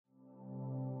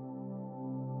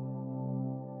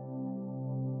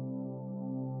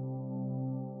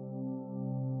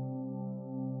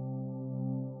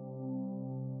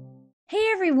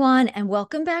everyone, and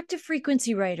welcome back to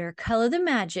Frequency Writer, Color the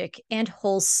Magic, and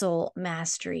Whole Soul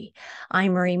Mastery.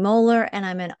 I'm Marie Moeller, and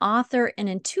I'm an author and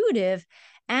intuitive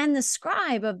and the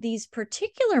scribe of these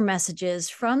particular messages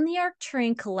from the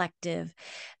Arcturian Collective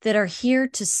that are here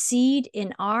to seed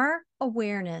in our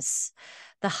awareness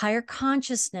the higher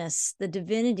consciousness, the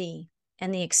divinity,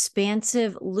 and the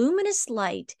expansive, luminous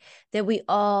light that we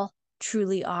all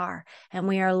truly are. And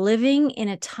we are living in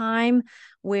a time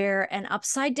where an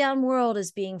upside down world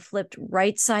is being flipped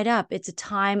right side up. It's a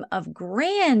time of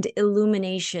grand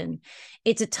illumination.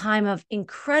 It's a time of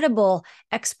incredible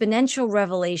exponential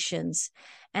revelations.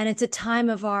 And it's a time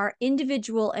of our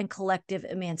individual and collective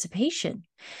emancipation.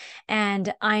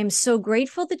 And I'm so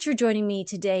grateful that you're joining me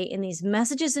today in these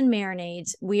messages and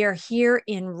marinades. We are here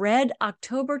in Red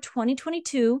October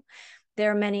 2022. There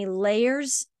are many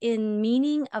layers in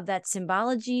meaning of that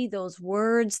symbology, those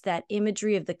words, that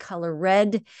imagery of the color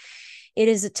red. It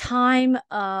is a time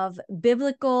of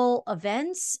biblical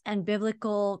events and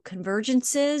biblical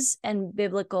convergences and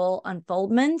biblical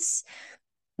unfoldments.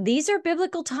 These are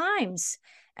biblical times,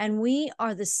 and we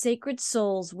are the sacred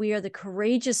souls. We are the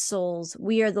courageous souls.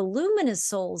 We are the luminous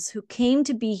souls who came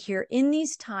to be here in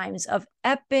these times of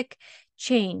epic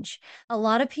change. A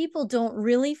lot of people don't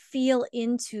really feel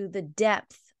into the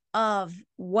depth of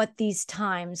what these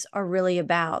times are really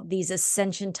about, these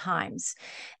ascension times,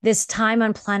 this time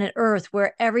on planet Earth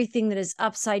where everything that is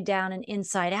upside down and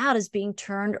inside out is being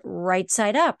turned right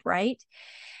side up, right?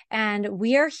 And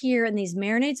we are here in these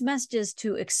marinades messages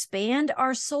to expand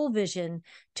our soul vision,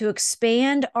 to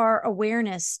expand our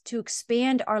awareness, to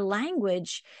expand our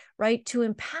language, right? To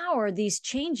empower these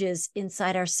changes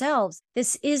inside ourselves.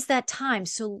 This is that time.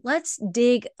 So let's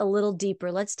dig a little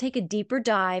deeper. Let's take a deeper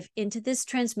dive into this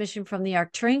transmission from the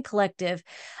Arcturian Collective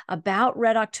about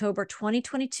Red October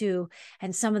 2022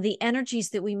 and some of the energies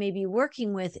that we may be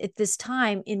working with at this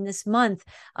time in this month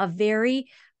of very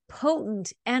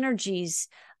potent energies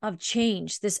of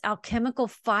change. This alchemical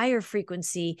fire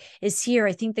frequency is here.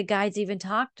 I think the guides even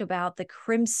talked about the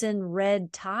crimson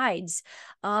red tides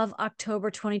of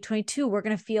October 2022. We're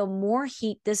going to feel more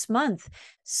heat this month.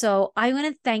 So I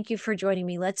want to thank you for joining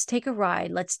me. Let's take a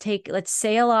ride. Let's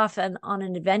sail off on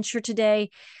an adventure today.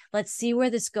 Let's see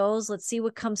where this goes. Let's see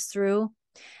what comes through.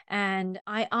 And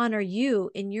I honor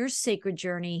you in your sacred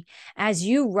journey as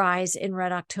you rise in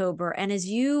Red October and as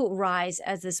you rise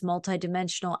as this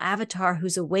multidimensional avatar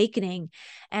who's awakening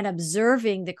and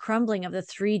observing the crumbling of the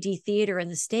 3D theater and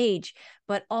the stage,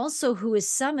 but also who is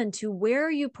summoned to where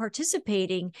are you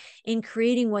participating in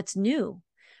creating what's new?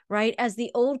 Right? As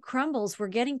the old crumbles, we're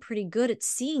getting pretty good at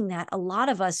seeing that. A lot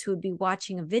of us who would be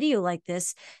watching a video like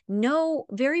this know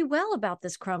very well about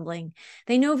this crumbling.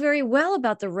 They know very well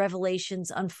about the revelations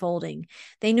unfolding.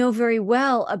 They know very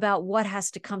well about what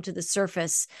has to come to the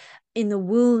surface in the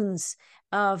wounds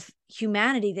of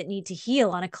humanity that need to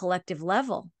heal on a collective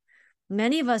level.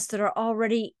 Many of us that are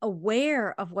already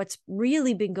aware of what's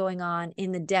really been going on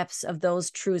in the depths of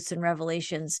those truths and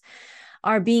revelations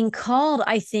are being called,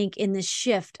 I think, in this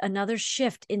shift, another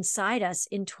shift inside us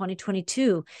in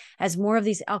 2022, as more of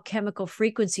these alchemical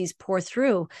frequencies pour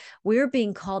through. We're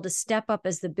being called to step up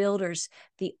as the builders,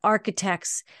 the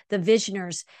architects, the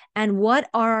visioners, and what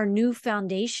are our new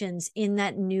foundations in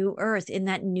that new earth, in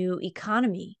that new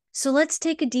economy. So let's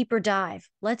take a deeper dive.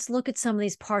 Let's look at some of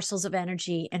these parcels of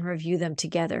energy and review them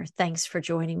together. Thanks for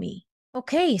joining me.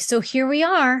 Okay, so here we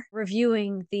are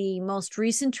reviewing the most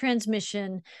recent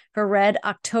transmission for Red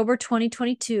October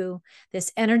 2022,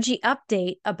 this energy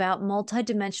update about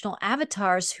multidimensional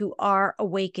avatars who are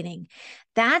awakening.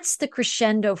 That's the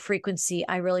crescendo frequency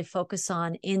I really focus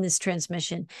on in this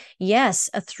transmission. Yes,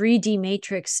 a 3D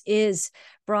matrix is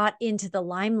brought into the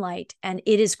limelight and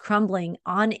it is crumbling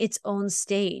on its own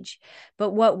stage.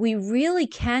 But what we really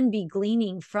can be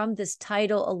gleaning from this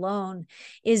title alone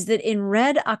is that in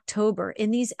Red October,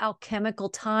 in these alchemical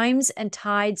times and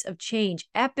tides of change,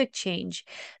 epic change,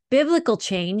 biblical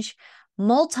change,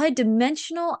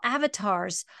 multidimensional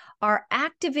avatars are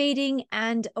activating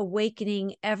and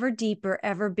awakening ever deeper,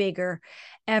 ever bigger,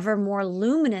 ever more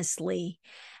luminously.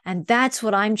 And that's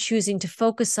what I'm choosing to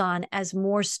focus on as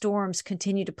more storms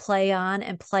continue to play on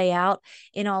and play out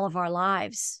in all of our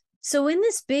lives. So in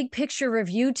this big picture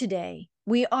review today,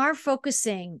 we are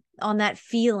focusing on that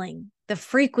feeling, the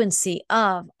frequency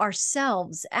of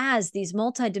ourselves as these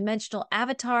multidimensional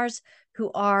avatars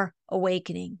who are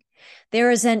awakening. There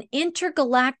is an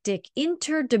intergalactic,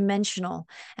 interdimensional,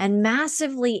 and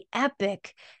massively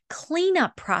epic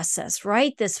cleanup process,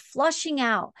 right? This flushing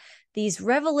out, these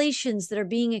revelations that are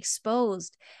being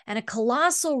exposed, and a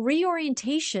colossal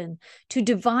reorientation to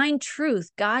divine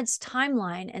truth, God's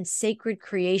timeline, and sacred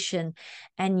creation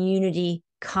and unity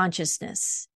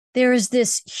consciousness. There is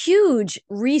this huge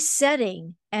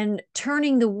resetting and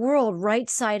turning the world right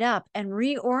side up and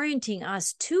reorienting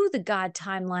us to the God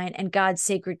timeline and God's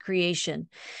sacred creation.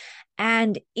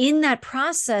 And in that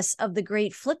process of the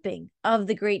great flipping, of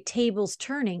the great tables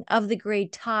turning, of the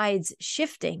great tides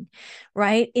shifting,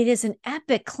 right? It is an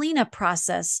epic cleanup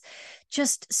process,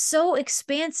 just so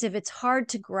expansive, it's hard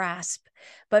to grasp.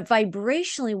 But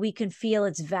vibrationally, we can feel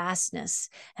its vastness.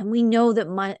 And we know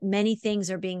that many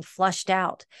things are being flushed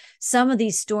out. Some of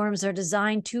these storms are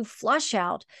designed to flush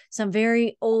out some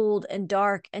very old and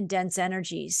dark and dense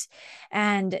energies.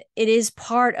 And it is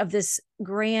part of this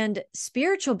grand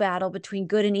spiritual battle between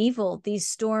good and evil. These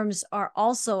storms are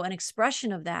also an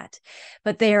expression of that,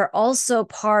 but they are also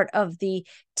part of the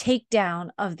takedown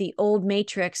of the old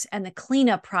matrix and the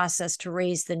cleanup process to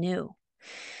raise the new.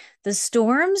 The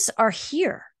storms are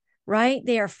here, right?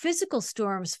 They are physical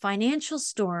storms, financial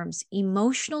storms,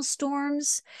 emotional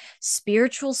storms,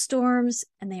 spiritual storms,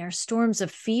 and they are storms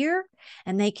of fear,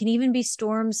 and they can even be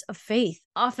storms of faith.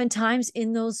 Oftentimes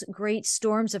in those great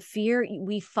storms of fear,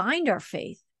 we find our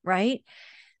faith, right?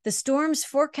 The storms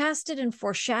forecasted and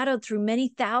foreshadowed through many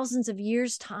thousands of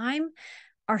years' time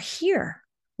are here.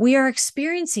 We are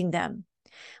experiencing them.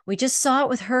 We just saw it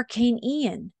with Hurricane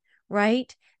Ian,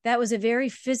 right? That was a very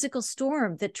physical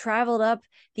storm that traveled up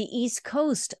the east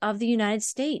coast of the United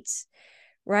States,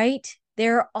 right?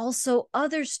 There are also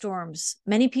other storms.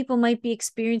 Many people might be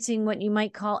experiencing what you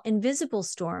might call invisible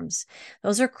storms.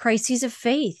 Those are crises of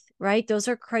faith, right? Those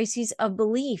are crises of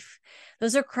belief.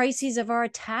 Those are crises of our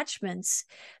attachments.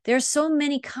 There's so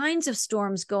many kinds of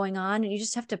storms going on, and you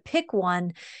just have to pick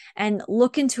one and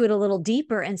look into it a little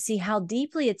deeper and see how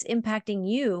deeply it's impacting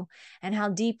you and how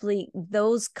deeply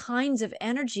those kinds of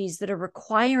energies that are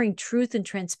requiring truth and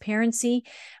transparency,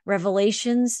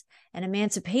 revelations, and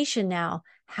emancipation now,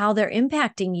 how they're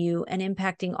impacting you and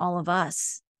impacting all of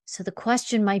us. So the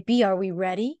question might be, are we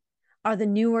ready? Are the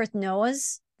New Earth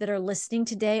Noahs that are listening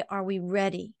today, are we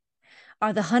ready?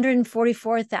 Are the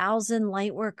 144,000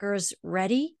 light workers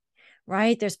ready?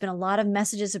 Right? There's been a lot of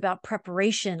messages about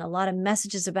preparation, a lot of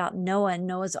messages about Noah and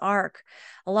Noah's Ark,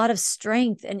 a lot of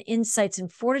strength and insights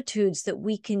and fortitudes that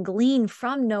we can glean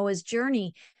from Noah's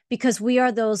journey because we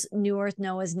are those New Earth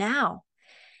Noahs now.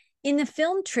 In the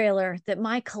film trailer that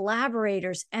my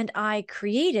collaborators and I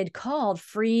created called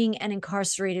Freeing an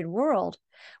Incarcerated World,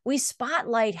 we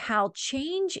spotlight how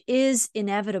change is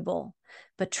inevitable,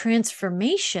 but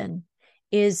transformation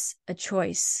is a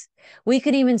choice. We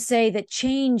could even say that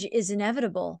change is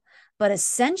inevitable, but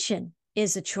ascension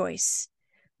is a choice,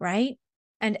 right?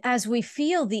 And as we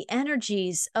feel the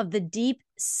energies of the deep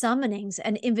summonings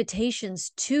and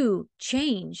invitations to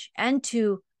change and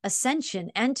to ascension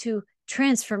and to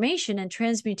transformation and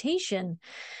transmutation,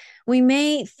 we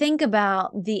may think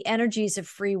about the energies of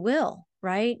free will,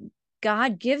 right?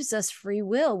 God gives us free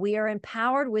will. We are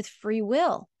empowered with free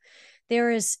will.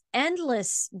 There is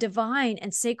endless divine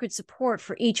and sacred support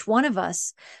for each one of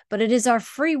us, but it is our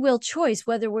free will choice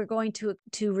whether we're going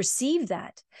to receive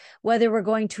that, whether we're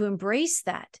going to embrace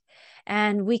that.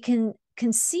 And we can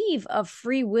conceive of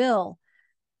free will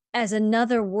as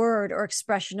another word or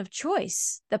expression of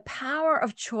choice. The power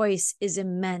of choice is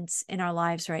immense in our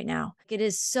lives right now. It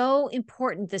is so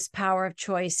important, this power of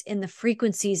choice, in the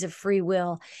frequencies of free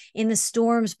will, in the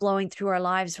storms blowing through our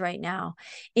lives right now,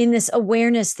 in this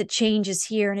awareness that change is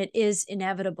here and it is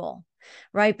inevitable,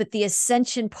 right? But the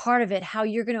ascension part of it, how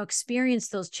you're going to experience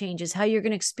those changes, how you're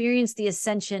going to experience the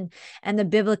ascension and the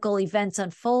biblical events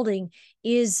unfolding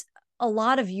is a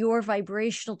lot of your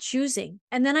vibrational choosing.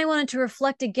 And then I wanted to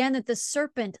reflect again that the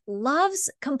serpent loves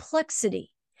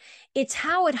complexity. It's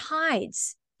how it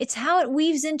hides. It's how it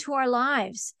weaves into our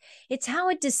lives. It's how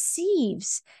it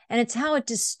deceives, and it's how it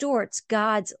distorts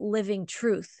God's living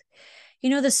truth.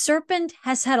 You know, the serpent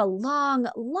has had a long,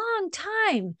 long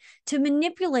time to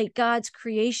manipulate God's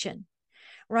creation.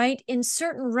 Right? In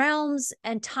certain realms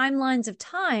and timelines of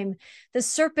time, the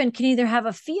serpent can either have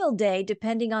a field day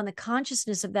depending on the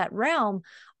consciousness of that realm,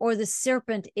 or the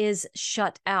serpent is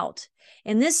shut out.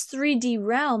 In this 3D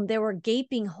realm, there were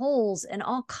gaping holes and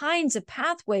all kinds of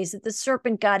pathways that the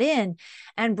serpent got in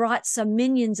and brought some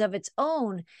minions of its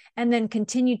own, and then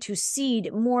continued to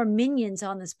seed more minions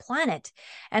on this planet.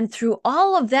 And through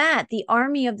all of that, the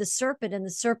army of the serpent and the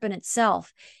serpent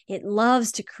itself, it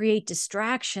loves to create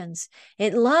distractions.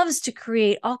 It loves to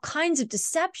create all kinds of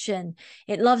deception.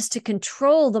 It loves to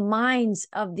control the minds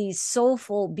of these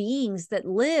soulful beings that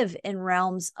live in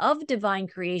realms principles of divine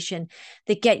creation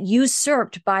that get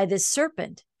usurped by this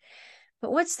serpent.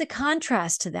 But what's the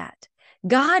contrast to that?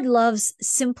 God loves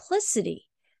simplicity,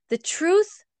 the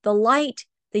truth, the light,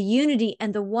 the unity,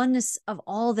 and the oneness of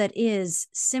all that is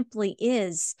simply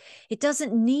is. It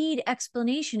doesn't need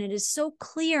explanation. It is so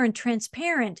clear and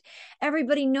transparent.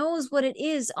 Everybody knows what it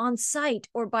is on sight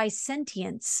or by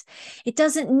sentience. It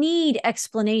doesn't need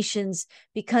explanations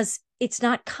because it's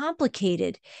not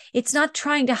complicated. It's not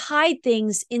trying to hide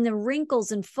things in the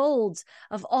wrinkles and folds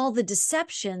of all the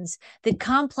deceptions that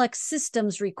complex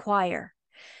systems require.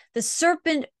 The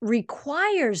serpent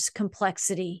requires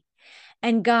complexity,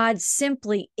 and God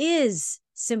simply is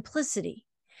simplicity.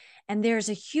 And there's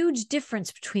a huge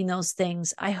difference between those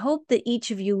things. I hope that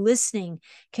each of you listening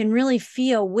can really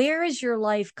feel, where is your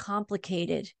life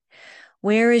complicated?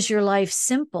 Where is your life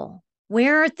simple?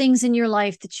 Where are things in your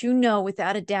life that you know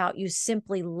without a doubt you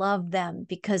simply love them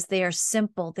because they are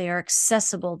simple, they are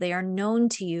accessible, they are known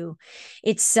to you,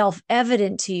 it's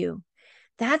self-evident to you?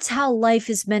 That's how life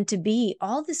is meant to be.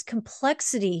 All this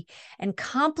complexity and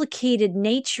complicated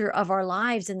nature of our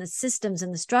lives and the systems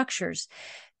and the structures,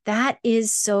 that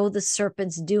is so the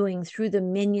serpent's doing through the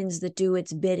minions that do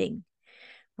its bidding,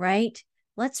 right?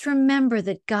 Let's remember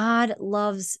that God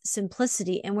loves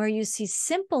simplicity. And where you see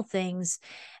simple things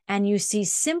and you see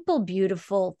simple,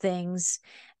 beautiful things,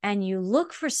 and you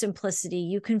look for simplicity,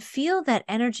 you can feel that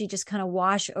energy just kind of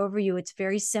wash over you. It's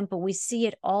very simple. We see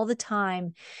it all the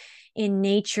time in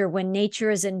nature when nature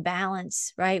is in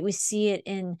balance, right? We see it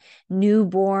in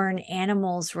newborn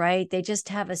animals, right? They just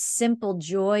have a simple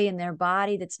joy in their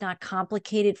body that's not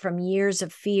complicated from years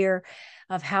of fear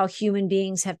of how human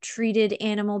beings have treated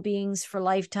animal beings for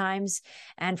lifetimes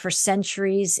and for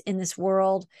centuries in this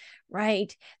world,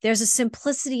 right? There's a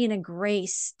simplicity and a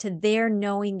grace to their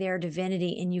knowing their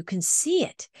divinity, and you can see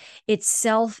it. It's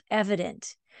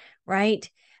self-evident,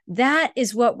 right? That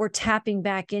is what we're tapping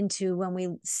back into when we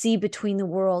see between the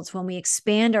worlds, when we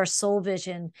expand our soul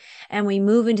vision and we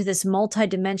move into this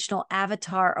multidimensional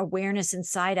avatar awareness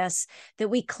inside us, that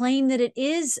we claim that it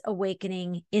is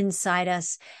awakening inside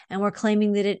us, and we're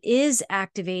claiming that it is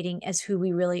activating as who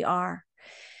we really are.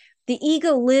 The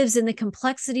ego lives in the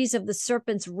complexities of the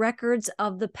serpent's records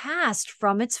of the past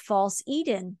from its false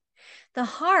Eden. The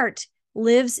heart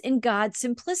lives in God's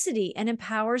simplicity and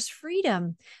empowers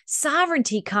freedom,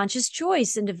 sovereignty, conscious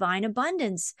choice, and divine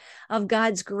abundance of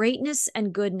God's greatness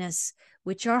and goodness,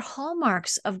 which are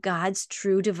hallmarks of God's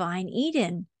true divine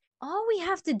Eden. All we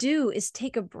have to do is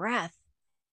take a breath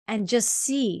and just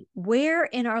see where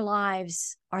in our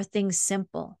lives are things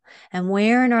simple, and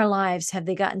where in our lives have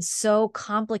they gotten so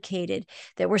complicated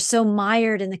that we're so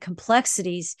mired in the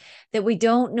complexities that we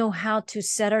don't know how to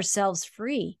set ourselves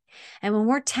free. And when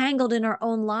we're tangled in our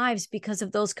own lives because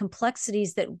of those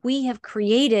complexities that we have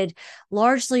created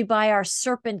largely by our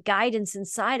serpent guidance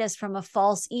inside us from a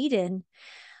false Eden,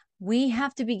 we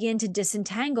have to begin to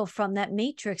disentangle from that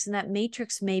matrix, and that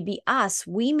matrix may be us.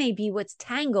 We may be what's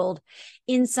tangled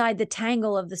inside the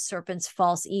tangle of the serpent's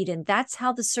false Eden. That's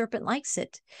how the serpent likes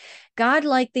it. God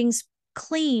likes things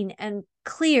clean and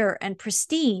clear and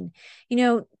pristine. You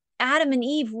know, Adam and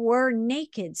Eve were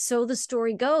naked. So the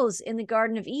story goes in the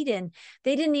Garden of Eden.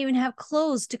 They didn't even have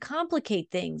clothes to complicate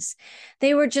things.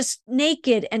 They were just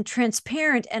naked and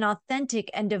transparent and authentic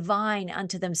and divine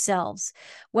unto themselves.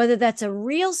 Whether that's a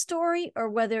real story or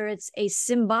whether it's a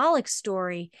symbolic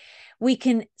story, we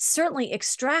can certainly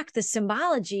extract the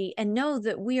symbology and know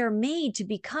that we are made to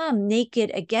become naked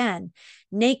again,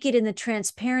 naked in the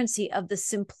transparency of the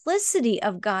simplicity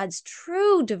of God's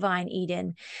true divine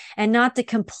Eden, and not the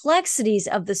complexities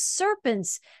of the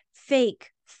serpent's fake,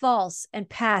 false, and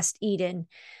past Eden,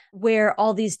 where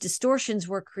all these distortions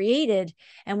were created,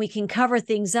 and we can cover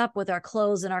things up with our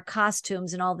clothes and our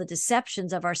costumes and all the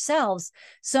deceptions of ourselves,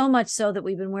 so much so that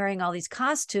we've been wearing all these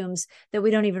costumes that we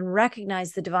don't even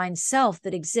recognize the divine self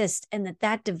that exists, and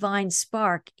that divine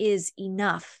spark is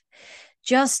enough.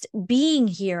 Just being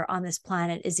here on this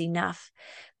planet is enough.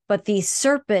 But the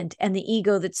serpent and the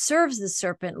ego that serves the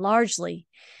serpent largely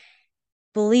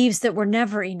believes that we're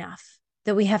never enough,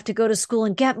 that we have to go to school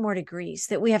and get more degrees,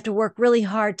 that we have to work really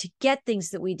hard to get things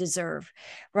that we deserve,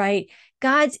 right?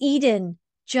 God's Eden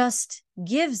just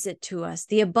gives it to us.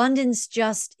 The abundance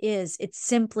just is. It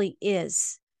simply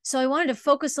is. So I wanted to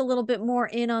focus a little bit more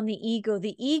in on the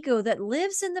ego that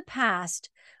lives in the past,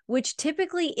 which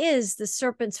typically is the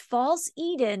serpent's false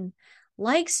Eden,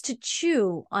 likes to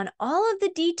chew on all of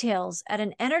the details at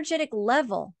an energetic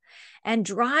level and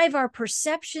drive our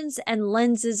perceptions and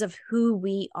lenses of who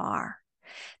we are.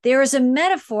 There is a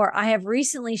metaphor I have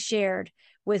recently shared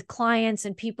with clients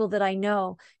and people that I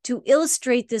know to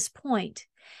illustrate this point.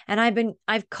 And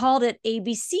I've called it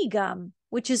ABC gum,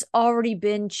 which has already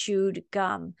been chewed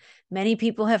gum. Many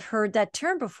people have heard that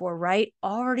term before, right?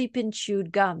 Already been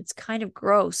chewed gum. It's kind of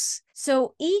gross.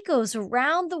 So egos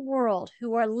around the world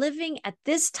who are living at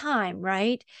this time,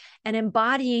 right, and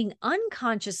embodying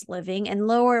unconscious living and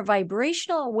lower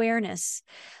vibrational awareness,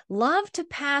 love to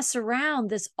pass around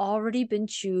this already been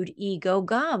chewed ego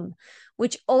gum,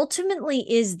 which ultimately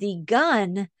is the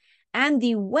gun and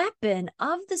the weapon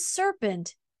of the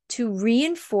serpent to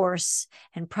reinforce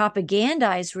and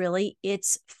propagandize, really,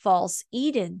 its false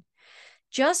Eden.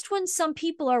 Just when some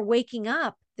people are waking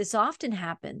up, this often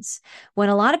happens when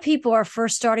a lot of people are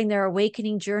first starting their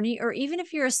awakening journey, or even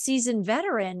if you're a seasoned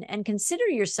veteran and consider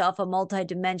yourself a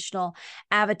multidimensional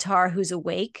avatar who's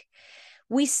awake,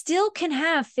 we still can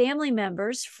have family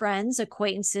members, friends,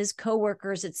 acquaintances,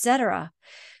 coworkers, etc.,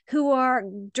 who are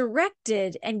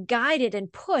directed and guided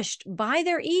and pushed by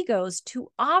their egos to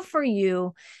offer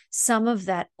you some of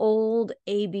that old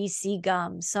ABC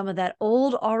gum, some of that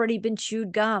old already been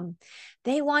chewed gum.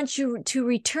 They want you to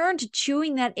return to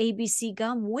chewing that ABC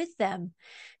gum with them,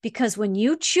 because when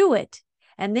you chew it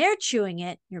and they're chewing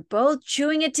it, you're both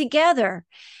chewing it together.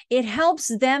 It helps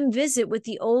them visit with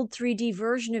the old 3D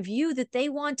version of you that they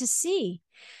want to see.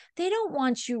 They don't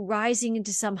want you rising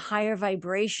into some higher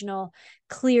vibrational,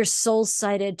 clear,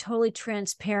 soul-sighted, totally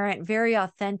transparent, very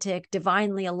authentic,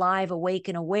 divinely alive, awake,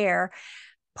 and aware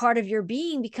part of your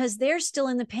being, because they're still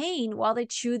in the pain while they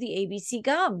chew the ABC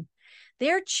gum.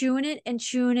 They're chewing it and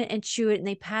chewing it and chew it, and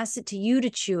they pass it to you to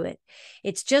chew it.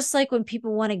 It's just like when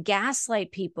people want to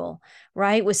gaslight people,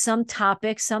 right? With some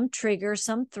topic, some trigger,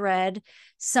 some thread,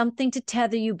 something to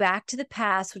tether you back to the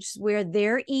past, which is where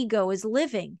their ego is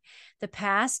living. The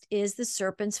past is the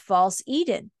serpent's false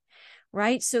Eden,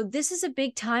 right? So this is a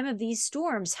big time of these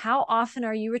storms. How often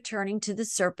are you returning to the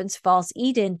serpent's false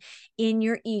Eden in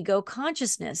your ego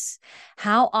consciousness?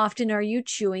 How often are you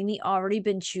chewing the already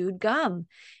been chewed gum?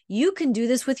 You can do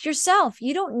this with yourself.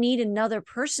 You don't need another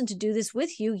person to do this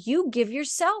with you. You give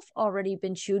yourself already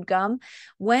been chewed gum.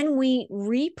 When we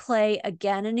replay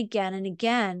again and again and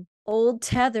again, old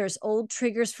tethers, old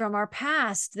triggers from our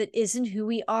past that isn't who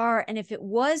we are. And if it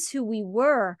was who we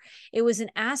were, it was an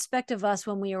aspect of us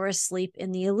when we were asleep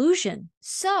in the illusion.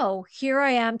 So here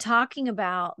I am talking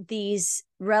about these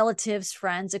relatives,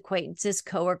 friends, acquaintances,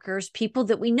 coworkers, people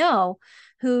that we know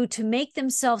who, to make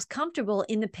themselves comfortable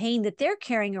in the pain that they're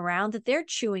carrying around, that they're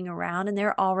chewing around, and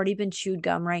they're already been chewed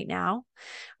gum right now,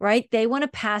 right? They want to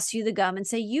pass you the gum and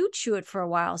say, you chew it for a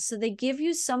while. So they give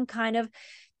you some kind of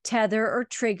tether or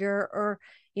trigger or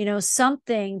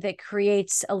something that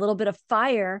creates a little bit of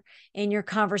fire in your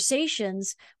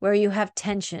conversations, where you have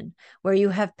tension, where you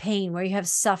have pain, where you have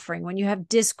suffering, when you have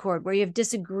discord, where you have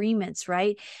disagreements,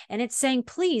 right? And it's saying,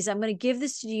 please, I'm going to give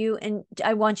this to you and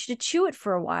I want you to chew it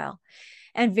for a while.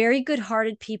 And very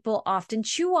good-hearted people often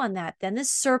chew on that. Then the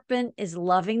serpent is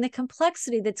loving the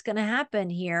complexity that's going to happen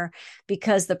here,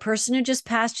 because the person who just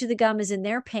passed you the gum is in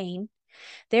their pain.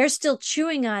 They're still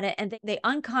chewing on it, and they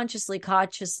unconsciously,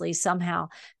 consciously somehow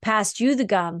passed you the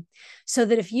gum, so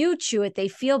that if you chew it, they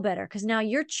feel better, because now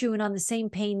you're chewing on the same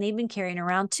pain they've been carrying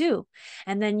around too.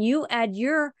 And then you add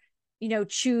your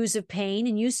chews of pain,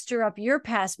 and you stir up your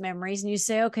past memories, and you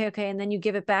say, okay, and then you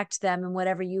give it back to them, and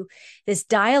whatever this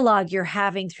dialogue you're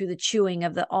having through the chewing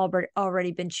of the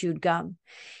already been chewed gum.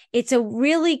 It's a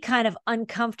really kind of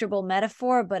uncomfortable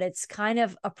metaphor, but it's kind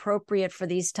of appropriate for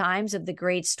these times of the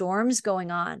great storms going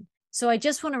on. So I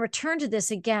just want to return to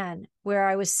this again, where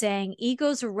I was saying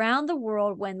egos around the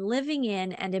world, when living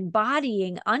in and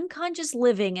embodying unconscious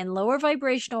living and lower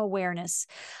vibrational awareness,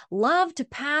 love to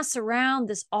pass around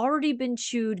this already been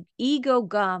chewed ego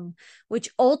gum, which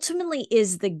ultimately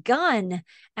is the gun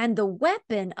and the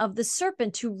weapon of the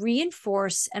serpent to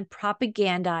reinforce and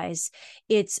propagandize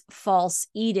its false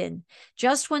Eden.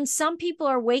 Just when some people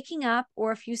are waking up,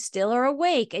 or if you still are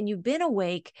awake and you've been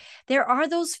awake, there are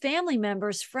those family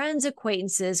members, friends,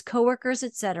 acquaintances, coworkers,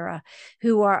 etc.,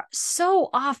 who are so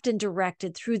often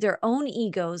directed through their own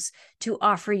egos to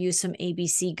offer you some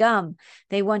ABC gum.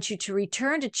 They want you to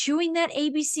return to chewing that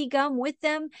ABC gum with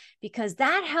them, because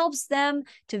that helps them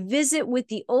to visit with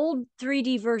the old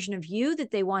 3D version of you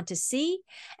that they want to see.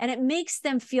 And it makes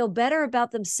them feel better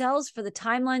about themselves for the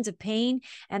timelines of pain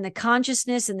and the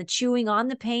consciousness and the chewing on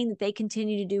the pain that they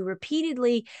continue to do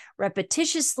repeatedly,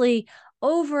 repetitiously,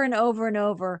 over and over and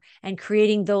over, and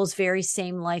creating those very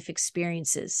same life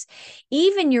experiences.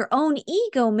 Even your own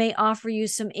ego may offer you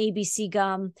some ABC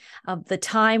gum of the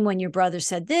time when your brother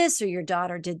said this, or your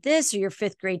daughter did this, or your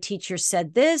fifth grade teacher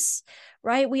said this,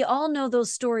 right? We all know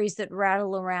those stories that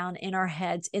rattle around in our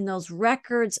heads in those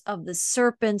records of the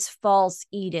serpent's false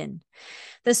Eden.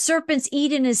 The serpent's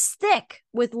Eden is thick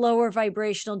with lower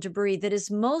vibrational debris that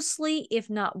is mostly, if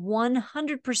not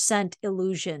 100%,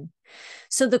 illusion.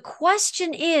 So the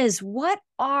question is, what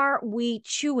are we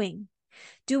chewing?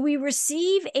 Do we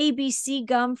receive ABC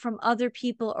gum from other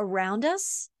people around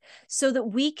us so that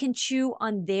we can chew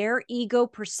on their ego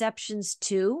perceptions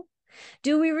too?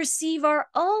 Do we receive our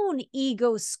own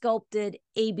ego sculpted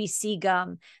ABC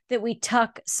gum that we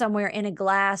tuck somewhere in a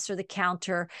glass or the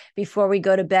counter before we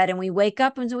go to bed, and we wake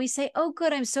up and we say, oh,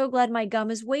 good, I'm so glad my gum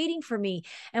is waiting for me.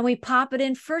 And we pop it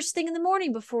in first thing in the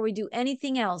morning before we do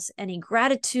anything else, any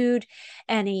gratitude,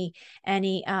 any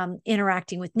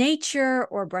interacting with nature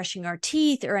or brushing our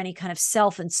teeth or any kind of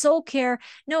self and soul care.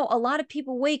 No, a lot of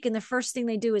people wake and the first thing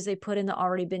they do is they put in the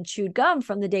already been chewed gum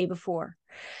from the day before,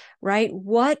 right?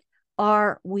 What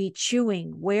are we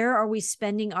chewing? Where are we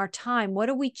spending our time? What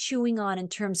are we chewing on in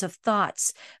terms of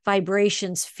thoughts,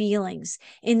 vibrations, feelings?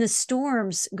 In the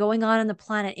storms going on the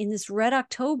planet in this red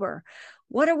October,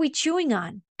 what are we chewing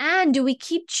on? And do we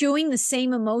keep chewing the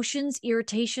same emotions,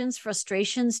 irritations,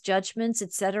 frustrations, judgments,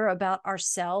 etc., about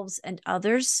ourselves and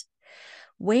others?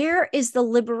 Where is the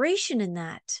liberation in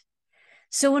that?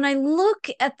 So when I look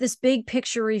at this big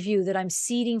picture review that I'm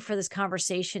seeding for this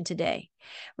conversation today,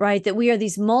 right, that we are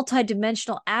these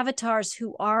multidimensional avatars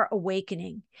who are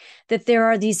awakening, that there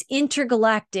are these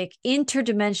intergalactic,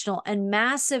 interdimensional, and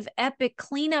massive epic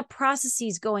cleanup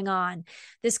processes going on,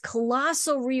 this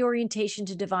colossal reorientation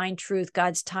to divine truth,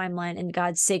 God's timeline, and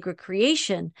God's sacred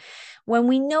creation, when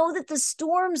we know that the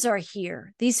storms are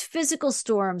here, these physical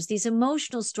storms, these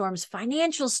emotional storms,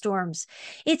 financial storms,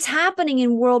 it's happening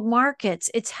in world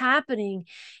markets. It's happening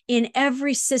in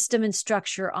every system and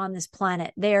structure on this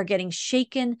planet. They are getting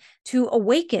shaken to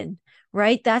awaken,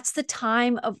 right? That's the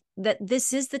time of that.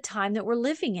 This is the time that we're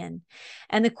living in.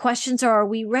 And the questions are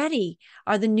we ready?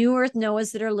 Are the New Earth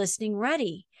Noahs that are listening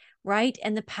ready? Right?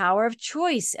 And the power of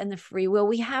choice and the free will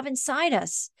we have inside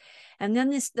us. And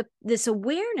then this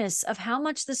awareness of how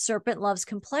much the serpent loves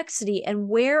complexity, and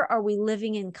where are we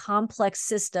living in complex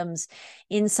systems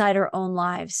inside our own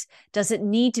lives? Does it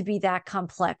need to be that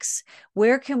complex?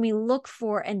 Where can we look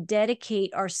for and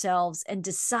dedicate ourselves and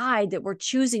decide that we're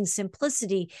choosing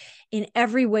simplicity in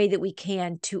every way that we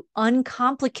can to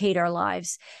uncomplicate our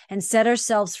lives and set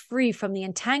ourselves free from the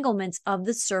entanglements of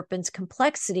the serpent's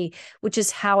complexity, which is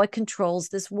how it controls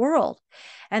this world?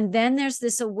 And then there's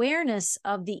this awareness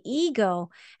of the ego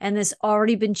and this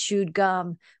already been chewed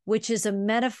gum, which is a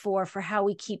metaphor for how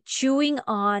we keep chewing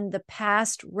on the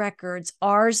past records,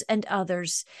 ours and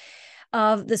others,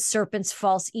 of the serpent's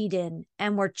false Eden.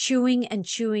 And we're chewing and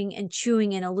chewing and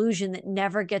chewing an illusion that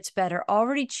never gets better.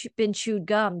 Already been chewed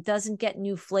gum doesn't get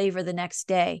new flavor the next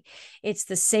day. It's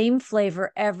the same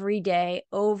flavor every day,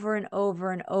 over and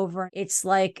over and over. It's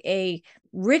like a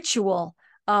ritual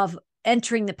of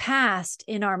entering the past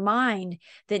in our mind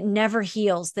that never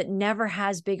heals, that never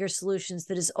has bigger solutions,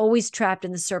 that is always trapped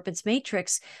in the serpent's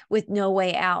matrix with no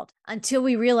way out, until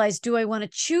we realize, do I want to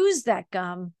choose that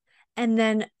gum? And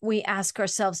then we ask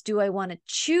ourselves, do I want to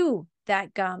chew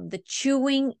that gum? The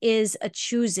chewing is a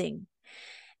choosing.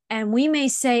 And we may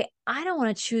say, I don't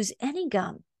want to choose any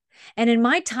gum. And in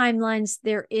my timelines,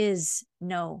 there is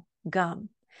no gum.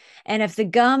 And if the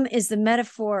gum is the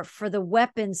metaphor for the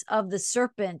weapons of the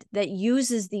serpent that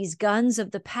uses these guns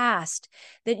of the past,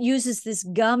 that uses this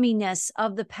gumminess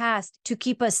of the past to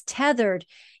keep us tethered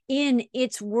in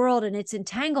its world and its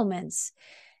entanglements,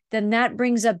 then that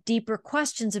brings up deeper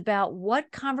questions about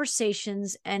what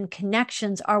conversations and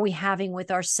connections are we having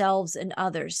with ourselves and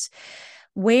others.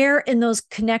 Where in those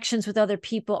connections with other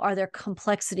people are there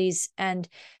complexities and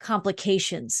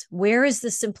complications? Where is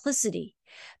the simplicity?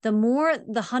 The more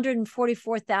the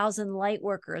 144,000 light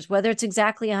workers, whether it's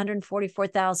exactly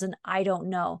 144,000, I don't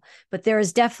know, but there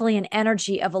is definitely an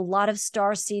energy of a lot of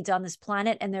star seeds on this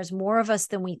planet, and there's more of us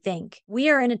than we think. We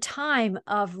are in a time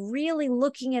of really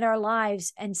looking at our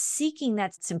lives and seeking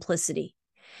that simplicity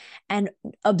and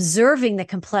observing the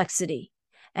complexity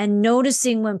and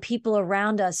noticing when people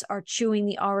around us are chewing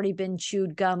the already been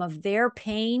chewed gum of their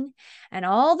pain and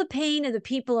all the pain of the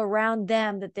people around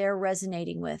them that they're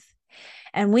resonating with.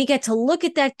 And we get to look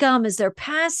at that gum as they're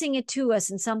passing it to us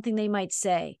in something they might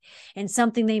say, in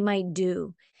something they might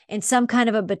do, in some kind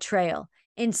of a betrayal,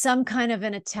 in some kind of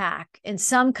an attack, in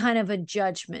some kind of a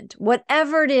judgment.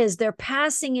 Whatever it is, they're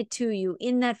passing it to you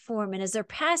in that form. And as they're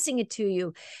passing it to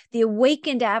you, the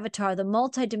awakened avatar, the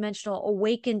multidimensional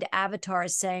awakened avatar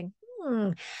is saying,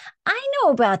 I know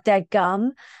about that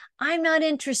gum. I'm not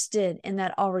interested in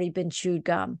that already been chewed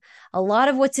gum. A lot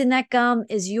of what's in that gum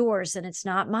is yours and it's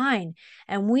not mine.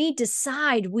 And we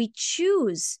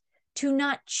choose to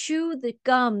not chew the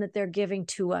gum that they're giving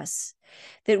to us,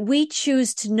 that we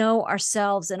choose to know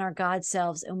ourselves and our God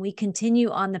selves, and we continue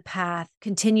on the path,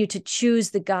 continue to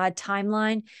choose the God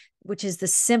timeline, which is the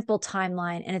simple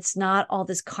timeline, and it's not all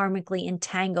this karmically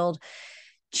entangled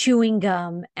chewing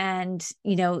gum and,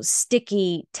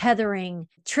 sticky tethering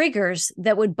triggers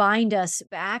that would bind us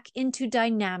back into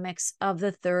dynamics of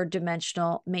the third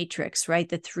dimensional matrix, right?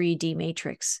 The 3D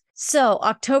matrix. So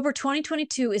October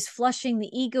 2022 is flushing the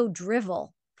ego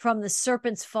drivel from the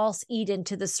serpent's false Eden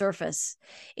to the surface.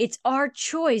 It's our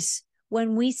choice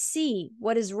when we see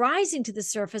what is rising to the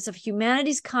surface of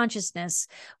humanity's consciousness,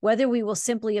 whether we will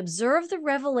simply observe the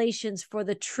revelations for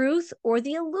the truth or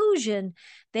the illusion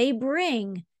they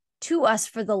bring to us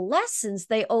for the lessons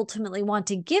they ultimately want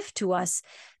to give to us.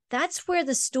 That's where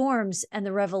the storms and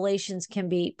the revelations can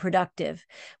be productive.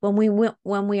 When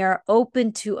we are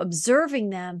open to observing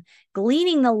them,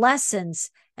 gleaning the lessons,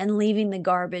 and leaving the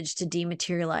garbage to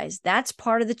dematerialize. That's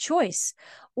part of the choice.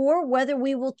 Or whether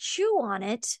we will chew on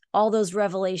it, all those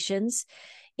revelations,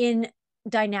 in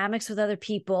dynamics with other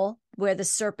people, where the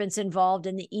serpent's involved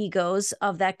in the egos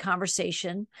of that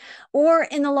conversation, or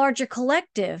in the larger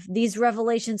collective, these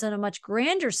revelations on a much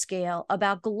grander scale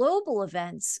about global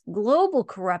events, global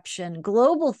corruption,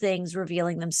 global things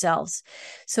revealing themselves.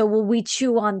 So will we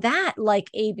chew on that like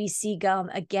ABC gum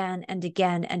again and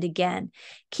again and again,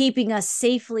 keeping us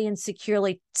safely and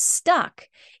securely stuck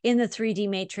in the 3D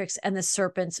matrix and the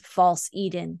serpent's false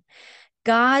Eden?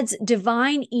 God's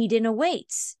divine Eden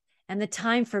awaits. And the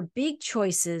time for big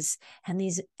choices and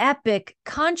these epic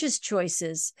conscious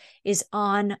choices is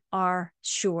on our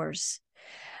shores.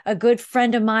 A good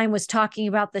friend of mine was talking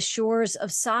about the shores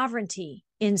of sovereignty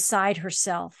inside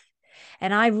herself.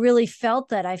 And I really felt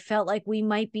that. I felt like we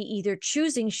might be either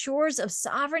choosing shores of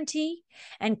sovereignty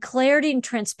and clarity and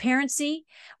transparency,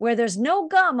 where there's no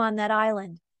gum on that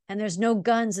island and there's no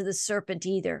guns of the serpent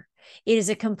either. It is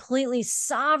a completely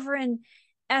sovereign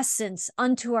essence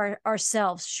unto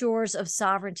ourselves, shores of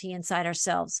sovereignty inside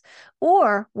ourselves.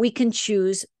 Or we can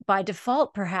choose by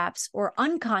default, perhaps, or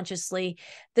unconsciously,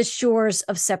 the shores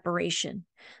of separation,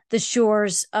 the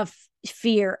shores of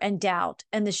fear and doubt,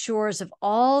 and the shores of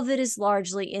all that is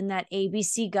largely in that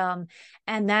ABC gum,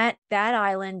 and that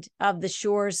island of the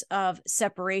shores of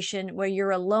separation, where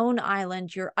you're a lone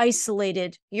island, you're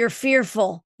isolated, you're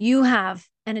fearful. You have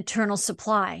an eternal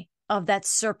supply of that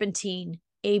serpentine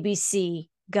ABC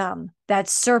gum, that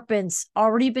serpent's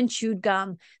already been chewed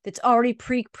gum, that's already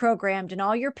pre-programmed, and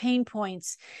all your pain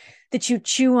points that you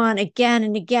chew on again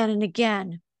and again and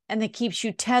again, and that keeps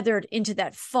you tethered into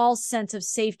that false sense of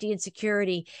safety and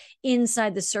security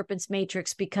inside the serpent's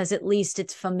matrix, because at least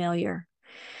it's familiar.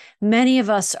 Many of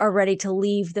us are ready to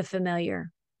leave the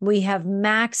familiar. We have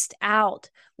maxed out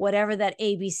whatever that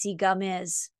ABC gum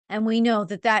is. And we know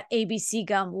that that ABC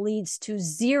gum leads to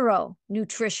zero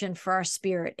nutrition for our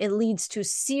spirit. It leads to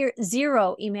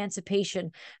zero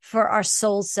emancipation for our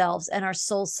soul selves and our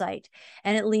soul sight.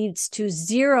 And it leads to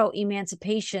zero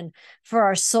emancipation for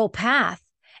our soul path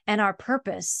and our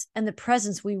purpose and the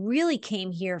presence we really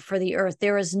came here for the earth.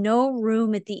 There is no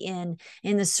room at the inn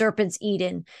in the serpent's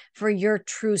Eden for your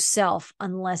true self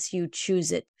unless you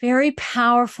choose it. Very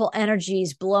powerful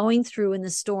energies blowing through in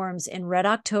the storms in Red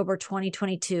October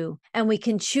 2022. And we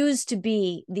can choose to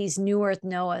be these New Earth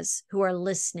Noahs who are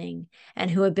listening and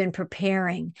who have been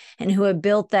preparing and who have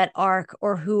built that ark,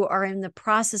 or who are in the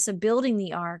process of building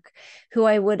the ark, who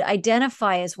I would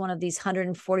identify as one of these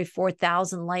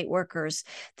 144,000 light workers,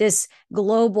 this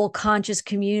global conscious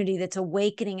community that's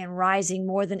awakening and rising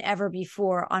more than ever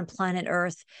before on planet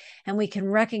Earth. And we can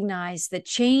recognize that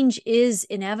change is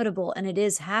inevitable and it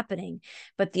is happening,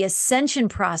 but the ascension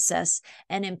process,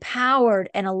 an empowered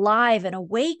and alive and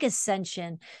awake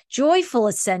ascension, joyful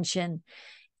ascension,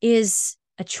 is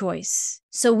a choice.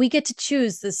 So we get to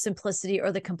choose the simplicity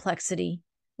or the complexity.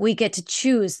 We get to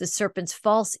choose the serpent's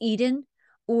false Eden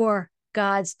or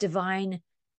God's divine,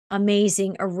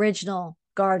 amazing, original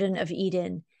Garden of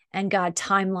Eden and God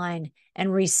timeline,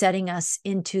 and resetting us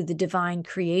into the divine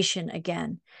creation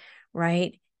again,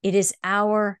 right? It is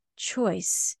our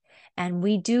choice. And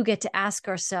we do get to ask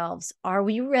ourselves, are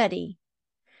we ready?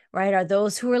 Right? Are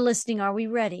those who are listening, are we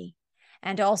ready?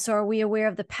 And also, are we aware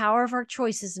of the power of our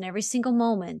choices in every single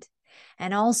moment?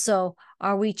 And also,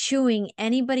 are we chewing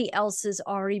anybody else's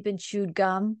already been chewed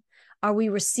gum? Are we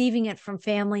receiving it from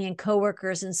family and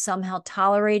coworkers and somehow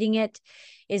tolerating it?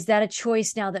 Is that a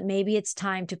choice now that maybe it's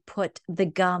time to put the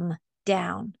gum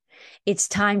down? It's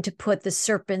time to put the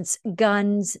serpent's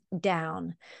guns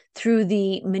down through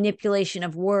the manipulation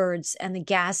of words and the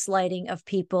gaslighting of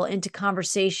people into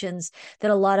conversations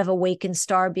that a lot of awakened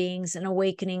star beings and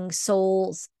awakening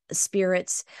souls,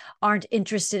 spirits aren't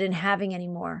interested in having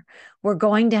anymore. We're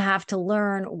going to have to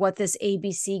learn what this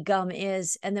ABC gum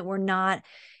is, and that we're not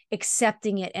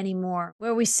accepting it anymore,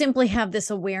 where we simply have this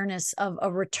awareness of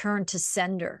a return to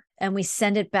sender and we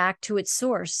send it back to its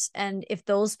source. And if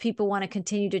those people want to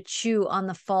continue to chew on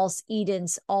the false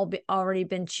Edens, already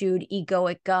been chewed,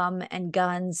 egoic gum and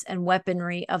guns and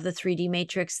weaponry of the 3D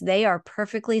matrix, they are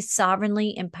perfectly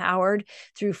sovereignly empowered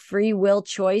through free will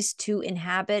choice to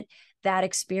inhabit that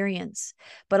experience.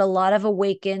 But a lot of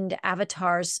awakened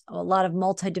avatars, a lot of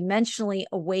multidimensionally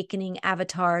awakening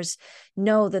avatars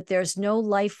know that there's no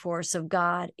life force of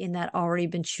God in that already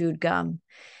been chewed gum.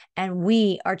 And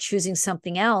we are choosing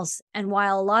something else. And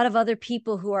while a lot of other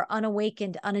people who are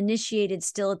unawakened, uninitiated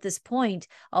still at this point,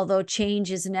 although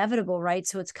change is inevitable, right?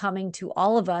 So it's coming to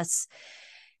all of us.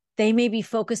 They may be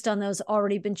focused on those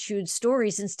already been chewed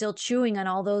stories and still chewing on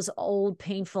all those old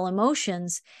painful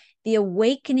emotions. The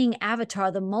awakening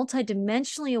avatar, the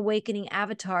multidimensionally awakening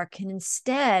avatar, can,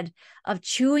 instead of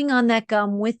chewing on that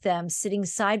gum with them, sitting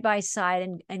side by side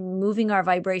and moving our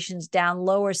vibrations down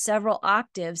lower several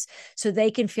octaves so they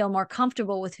can feel more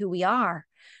comfortable with who we are.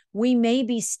 We may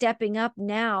be stepping up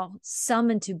now,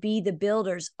 summoned to be the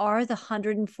builders. Are the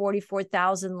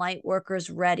 144,000 light workers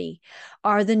ready?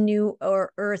 Are the new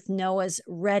earth Noahs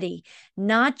ready?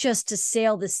 Not just to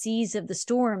sail the seas of the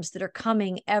storms that are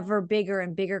coming ever bigger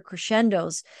and bigger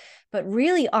crescendos, but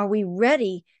really, are we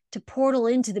ready to portal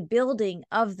into the building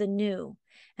of the new?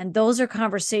 And those are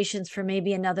conversations for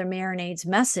maybe another Marinades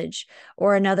message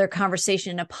or another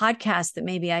conversation in a podcast that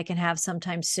maybe I can have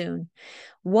sometime soon.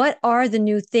 What are the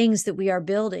new things that we are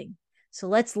building? So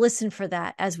let's listen for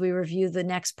that as we review the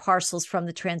next parcels from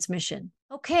the transmission.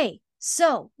 Okay,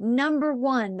 so number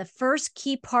one, the first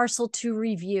key parcel to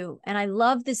review. And I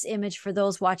love this image for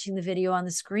those watching the video on the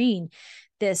screen.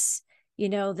 This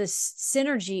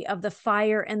synergy of the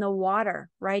fire and the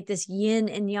water, right? This yin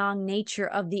and yang nature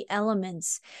of the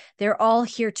elements. They're all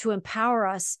here to empower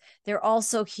us. They're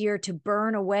also here to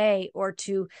burn away or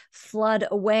to flood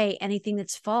away anything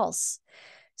that's false.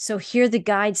 So here the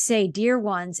guides say, dear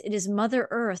ones, it is Mother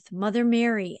Earth, Mother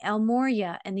Mary, El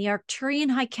Morya, and the Arcturian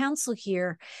High Council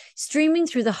here, streaming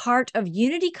through the heart of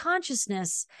unity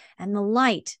consciousness and the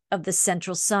light of the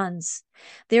central suns.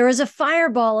 There is a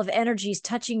fireball of energies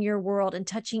touching your world and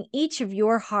touching each of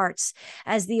your hearts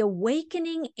as the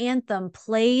awakening anthem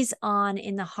plays on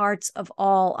in the hearts of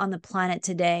all on the planet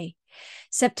today.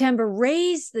 September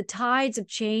raised the tides of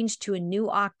change to a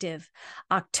new octave.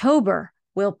 October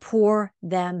will pour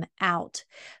them out.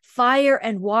 Fire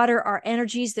and water are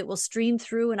energies that will stream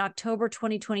through in October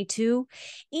 2022.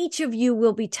 Each of you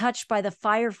will be touched by the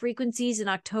fire frequencies in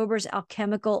October's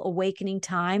alchemical awakening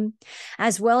time,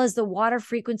 as well as the water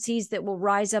frequencies that will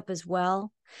rise up as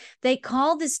well. They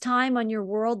call this time on your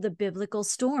world the biblical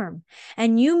storm,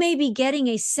 and you may be getting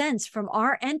a sense from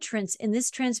our entrance in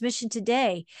this transmission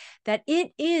today that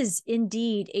it is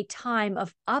indeed a time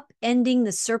of upending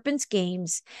the serpent's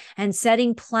games and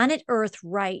setting planet Earth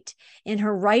right in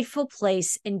her rightful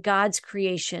place in God's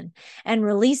creation and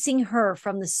releasing her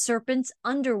from the serpent's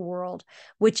underworld,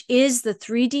 which is the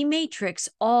 3D matrix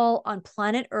all on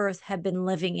planet Earth have been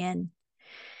living in.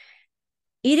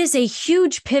 It is a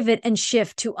huge pivot and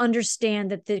shift to understand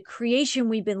that the creation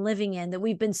we've been living in, that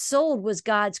we've been sold was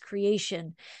God's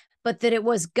creation, but that it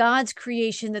was God's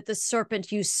creation that the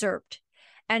serpent usurped.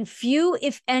 And few,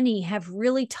 if any, have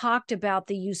really talked about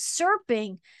the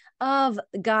usurping of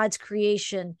God's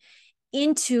creation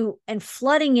into and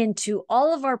flooding into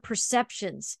all of our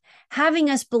perceptions, having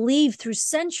us believe through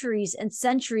centuries and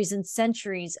centuries and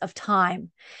centuries of time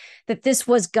that this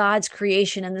was God's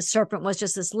creation and the serpent was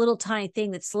just this little tiny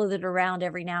thing that slithered around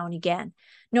every now and again.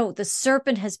 No, the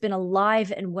serpent has been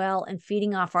alive and well and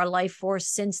feeding off our life force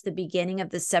since the beginning of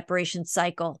the separation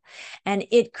cycle. And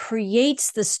it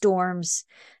creates the storms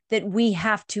that we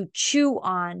have to chew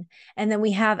on, and then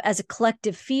we have as a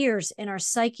collective fears in our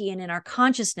psyche and in our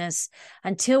consciousness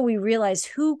until we realize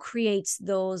who creates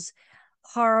those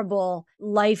horrible,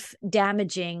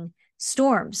 life-damaging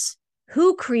storms.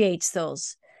 Who creates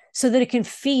those so that it can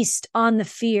feast on the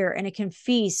fear and it can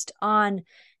feast on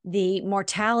the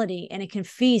mortality and it can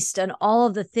feast on all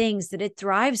of the things that it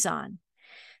thrives on.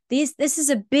 This is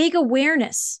a big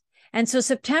awareness. And so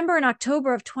September and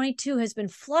October of 22 has been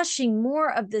flushing more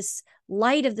of this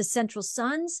light of the central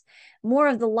suns, more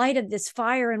of the light of this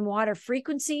fire and water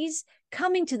frequencies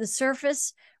coming to the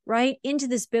surface, right into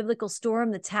this biblical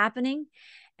storm that's happening.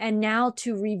 and now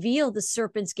to reveal the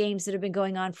serpent's games that have been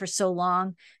going on for so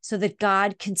long so that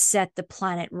God can set the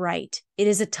planet right. It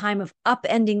is a time of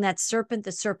upending that serpent,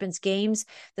 the serpent's games,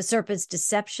 the serpent's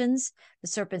deceptions, the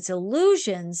serpent's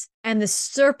illusions, and the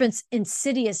serpent's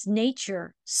insidious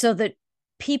nature, so that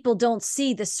people don't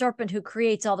see the serpent who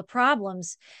creates all the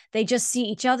problems. They just see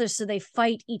each other, so they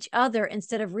fight each other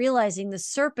instead of realizing the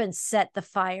serpent set the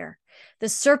fire. The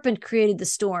serpent created the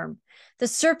storm. The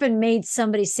serpent made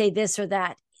somebody say this or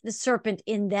that, the serpent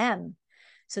in them.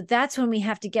 So that's when we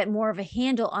have to get more of a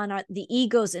handle on the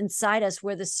egos inside us,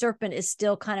 where the serpent is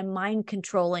still kind of mind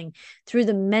controlling through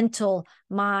the mental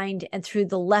mind and through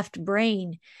the left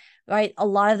brain, right? A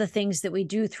lot of the things that we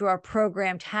do through our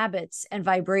programmed habits and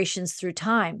vibrations through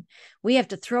time. We have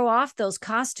to throw off those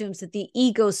costumes that the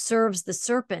ego serves the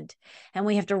serpent. And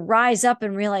we have to rise up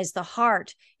and realize the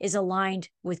heart is aligned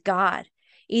with God.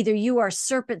 Either you are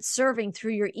serpent serving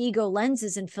through your ego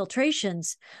lenses and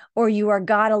filtrations, or you are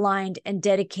God aligned and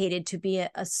dedicated to be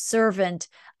a servant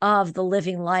of the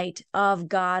living light, of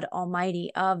God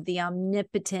Almighty, of the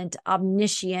omnipotent,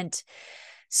 omniscient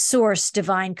source,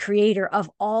 divine creator of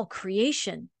all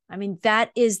creation. I mean,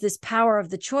 that is this power of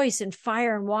the choice, and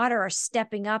fire and water are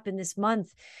stepping up in this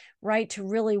month, right, to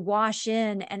really wash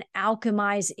in and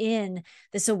alchemize in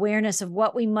this awareness of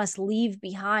what we must leave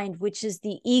behind, which is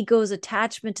the ego's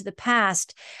attachment to the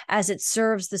past as it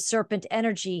serves the serpent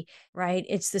energy, right?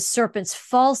 It's the serpent's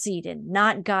false Eden,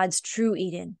 not God's true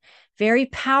Eden. Very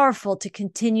powerful to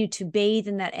continue to bathe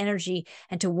in that energy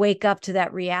and to wake up to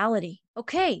that reality.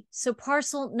 Okay, so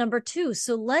parcel number 2.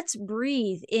 So let's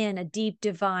breathe in a deep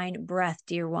divine breath,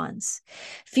 dear ones.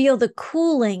 Feel the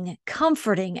cooling,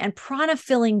 comforting, and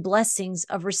prana-filling blessings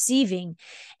of receiving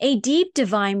a deep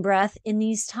divine breath in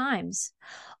these times.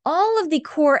 All of the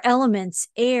core elements,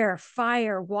 air,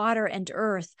 fire, water, and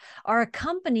earth, are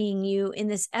accompanying you in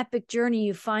this epic journey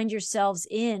you find yourselves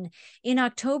in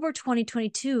October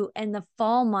 2022 and the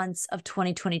fall months of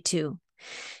 2022.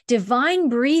 Divine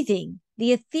breathing,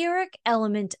 the etheric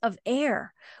element of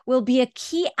air, will be a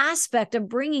key aspect of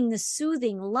bringing the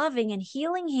soothing, loving, and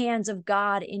healing hands of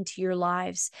God into your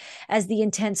lives as the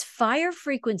intense fire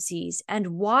frequencies and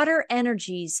water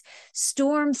energies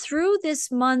storm through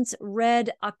this month's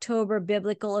Red October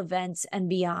biblical events and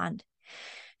beyond.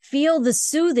 Feel the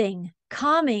soothing,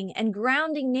 calming, and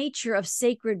grounding nature of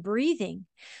sacred breathing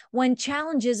when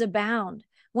challenges abound,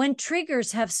 when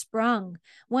triggers have sprung,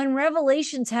 when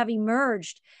revelations have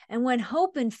emerged, and when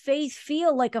hope and faith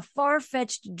feel like a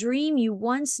far-fetched dream you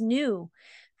once knew.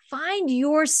 Find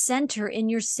your center in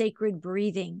your sacred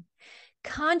breathing.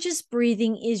 Conscious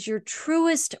breathing is your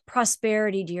truest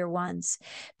prosperity, dear ones,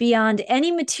 beyond any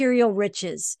material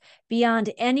riches,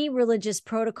 beyond any religious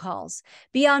protocols,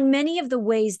 beyond many of the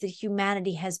ways that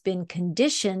humanity has been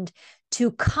conditioned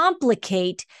to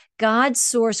complicate God's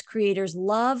source creator's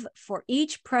love for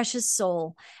each precious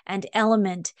soul and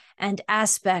element and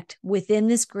aspect within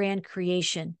this grand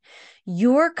creation.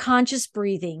 Your conscious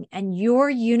breathing and your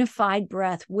unified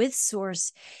breath with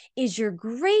source is your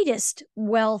greatest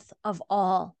wealth of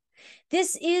all.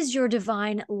 This is your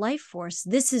divine life force.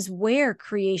 This is where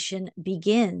creation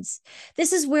begins.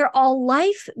 This is where all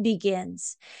life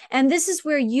begins. And this is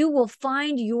where you will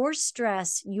find your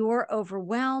stress, your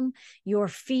overwhelm, your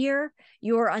fear,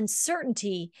 your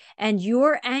uncertainty, and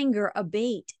your anger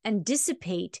abate and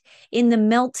dissipate in the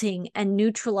melting and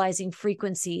neutralizing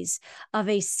frequencies of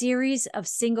a series of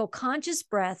single conscious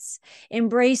breaths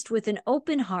embraced with an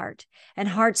open heart and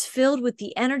hearts filled with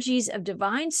the energies of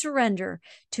divine surrender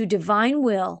to divine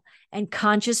will and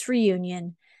conscious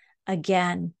reunion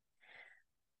again.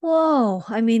 Whoa,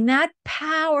 I mean, that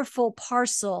powerful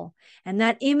parcel and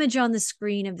that image on the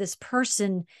screen of this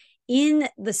person in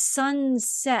the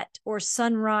sunset or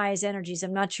sunrise energies,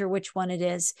 I'm not sure which one it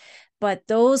is, but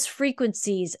those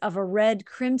frequencies of a red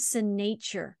crimson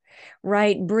nature,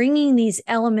 right? Bringing these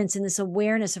elements and this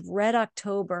awareness of Red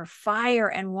October, fire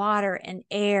and water and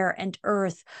air and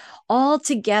earth all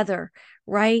together,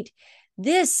 right?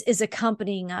 This is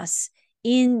accompanying us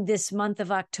in this month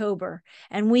of October,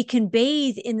 and we can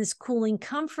bathe in this cooling,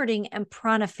 comforting, and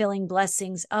prana-filling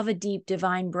blessings of a deep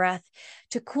divine breath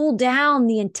to cool down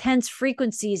the intense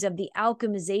frequencies of the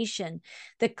alchemization,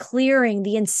 the clearing,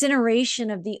 the incineration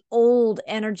of the old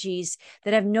energies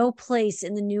that have no place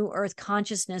in the new earth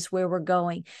consciousness where we're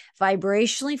going,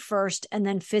 vibrationally first and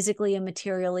then physically and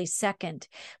materially second.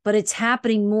 But it's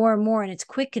happening more and more, and it's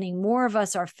quickening. More of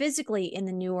us are physically in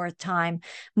the new earth time.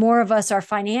 More of us are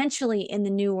financially in the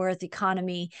new earth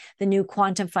economy, the new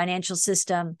quantum financial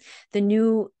system, the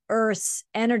new earth's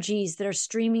energies that are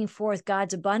streaming forth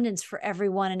God's abundance for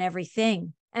everyone and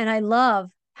everything. And I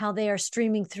love how they are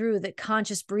streaming through, that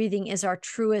conscious breathing is our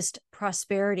truest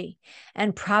prosperity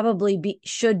and probably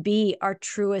should be our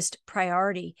truest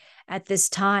priority at this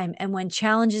time. And when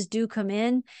challenges do come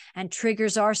in and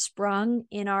triggers are sprung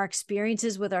in our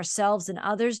experiences with ourselves and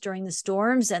others during the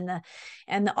storms and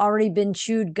the already been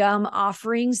chewed gum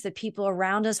offerings that people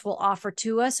around us will offer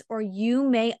to us, or you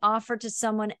may offer to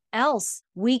someone else,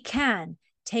 we can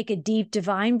take a deep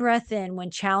divine breath in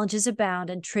when challenges abound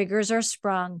and triggers are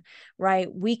sprung,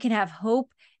 right? We can have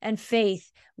hope and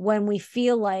faith when we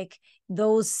feel like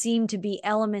those seem to be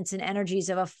elements and energies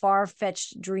of a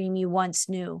far-fetched dream you once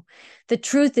knew. The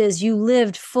truth is, you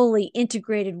lived fully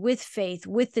integrated with faith,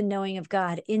 with the knowing of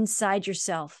God inside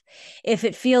yourself. If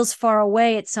it feels far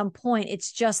away at some point,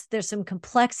 it's just there's some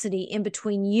complexity in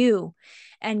between you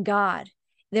and God.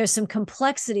 There's some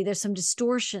complexity, there's some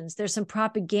distortions, there's some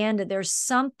propaganda, there's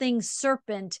something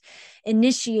serpent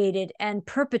initiated and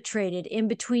perpetrated in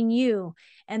between you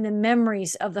and the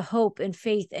memories of the hope and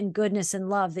faith and goodness and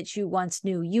love that you once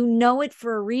knew. You know it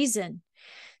for a reason.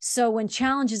 So when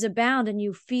challenges abound and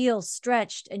you feel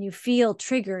stretched and you feel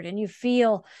triggered and you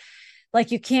feel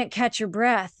like you can't catch your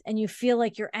breath and you feel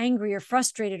like you're angry or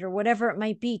frustrated or whatever it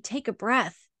might be, take a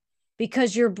breath,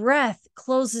 because your breath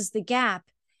closes the gap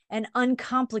and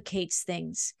uncomplicates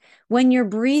things. When you're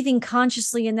breathing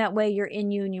consciously in that way, you're in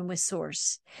union with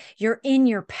Source. You're in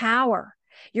your power.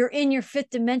 You're in your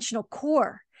fifth dimensional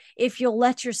core if you'll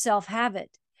let yourself have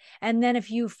it. And then if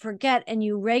you forget and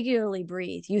you regularly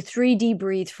breathe, you 3D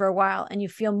breathe for a while and you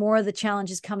feel more of the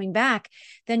challenges coming back,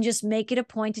 then just make it a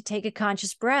point to take a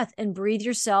conscious breath and breathe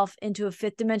yourself into a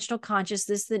fifth dimensional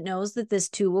consciousness that knows that this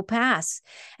too will pass.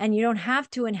 And you don't have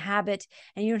to inhabit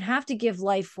and you don't have to give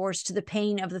life force to the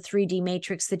pain of the 3D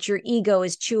matrix that your ego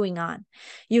is chewing on.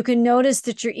 You can notice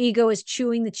that your ego is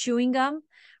chewing the chewing gum,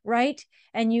 right?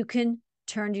 And you can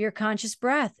turn to your conscious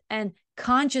breath and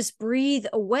conscious breathe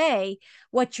away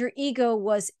what your ego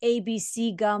was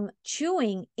ABC gum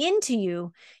chewing into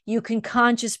you. You can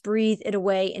conscious breathe it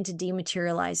away into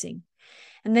dematerializing.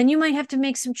 And then you might have to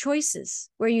make some choices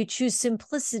where you choose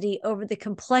simplicity over the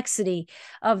complexity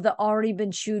of the already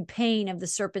been chewed pain of the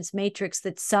serpent's matrix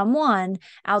that someone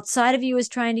outside of you is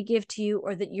trying to give to you,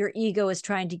 or that your ego is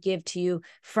trying to give to you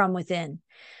from within.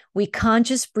 We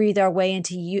conscious breathe our way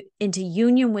into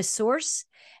union with Source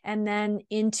and then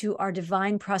into our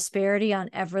divine prosperity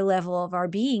on every level of our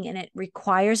being. And it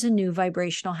requires a new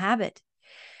vibrational habit.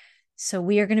 So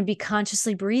we are going to be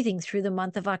consciously breathing through the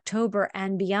month of October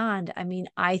and beyond. I mean,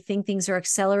 I think things are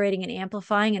accelerating and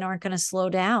amplifying and aren't going to slow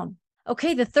down.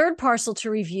 Okay, the third parcel to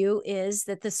review is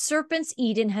that the Serpent's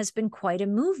Eden has been quite a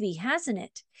movie, hasn't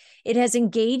it? It has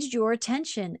engaged your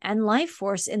attention and life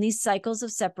force in these cycles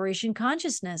of separation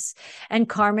consciousness and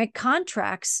karmic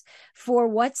contracts for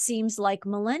what seems like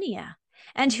millennia.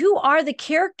 And who are the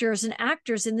characters and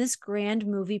actors in this grand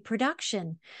movie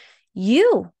production?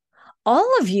 You,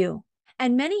 all of you.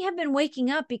 And many have been waking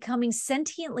up, becoming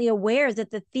sentiently aware that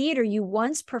the theater you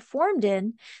once performed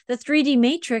in, the 3D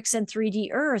Matrix and 3D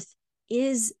Earth,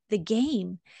 is the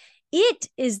game. It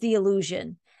is the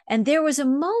illusion. And there was a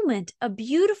moment, a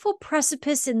beautiful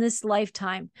precipice in this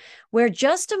lifetime, where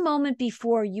just a moment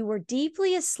before you were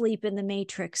deeply asleep in the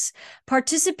Matrix,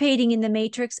 participating in the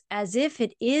Matrix as if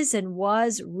it is and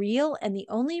was real and the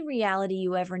only reality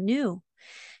you ever knew.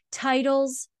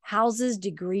 Titles, houses,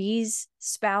 degrees,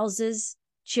 spouses,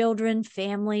 children,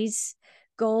 families,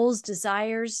 goals,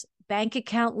 desires, bank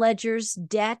account ledgers,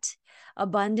 debt,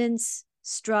 abundance,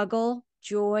 struggle,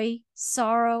 joy,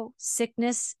 sorrow,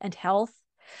 sickness, and health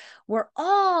were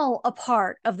all a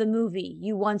part of the movie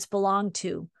you once belonged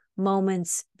to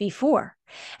moments before.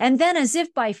 And then, as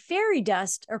if by fairy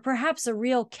dust or perhaps a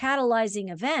real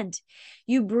catalyzing event,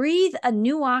 you breathe a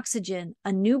new oxygen,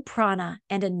 a new prana,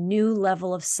 and a new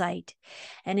level of sight.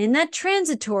 And in that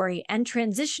transitory and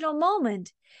transitional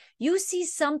moment, you see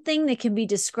something that can be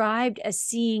described as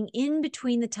seeing in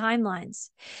between the timelines.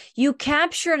 You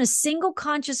capture in a single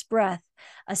conscious breath,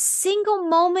 a single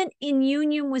moment in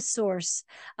union with Source,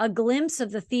 a glimpse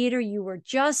of the theater you were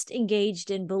just engaged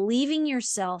in, believing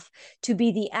yourself to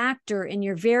be the actor in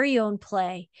your very own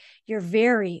play, your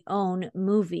very own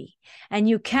movie. And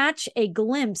you catch a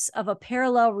glimpse of a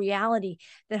parallel reality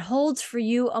that holds for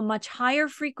you a much higher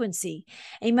frequency,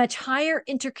 a much higher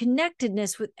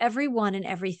interconnectedness with everyone and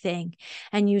everything.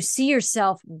 And you see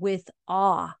yourself with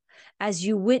awe as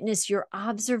you witness your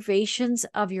observations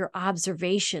of your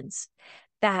observations.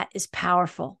 That is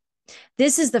powerful.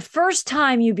 This is the first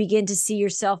time you begin to see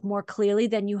yourself more clearly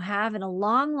than you have in a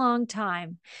long, long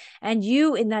time. And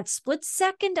you, in that split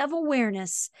second of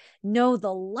awareness, know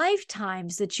the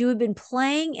lifetimes that you have been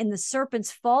playing in the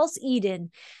serpent's false Eden,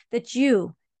 that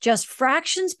you, just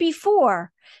fractions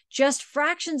before, just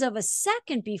fractions of a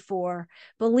second before,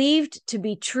 believed to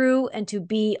be true and to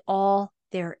be all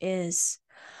there is.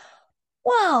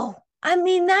 Whoa. I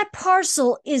mean, that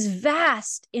parcel is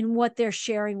vast in what they're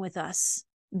sharing with us.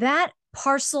 That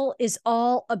parcel is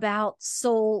all about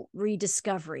soul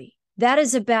rediscovery. That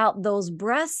is about those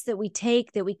breaths that we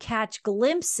take, that we catch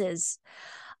glimpses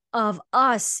of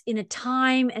us in a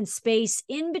time and space,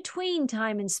 in between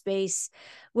time and space,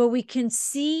 where we can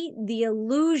see the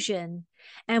illusion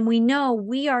and we know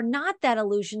we are not that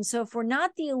illusion. So if we're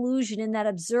not the illusion in that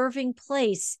observing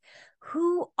place,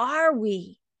 who are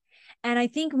we? And I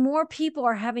think more people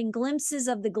are having glimpses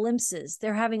of the glimpses.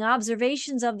 They're having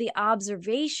observations of the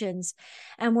observations.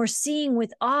 And we're seeing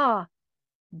with awe,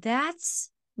 that's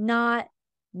not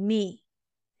me.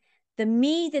 The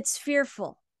me that's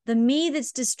fearful, the me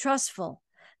that's distrustful,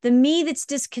 the me that's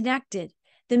disconnected,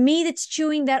 the me that's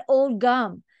chewing that old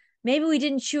gum. Maybe we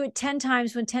didn't chew it 10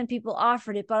 times when 10 people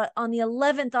offered it, but on the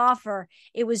 11th offer,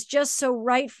 it was just so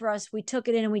right for us. We took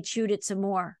it in and we chewed it some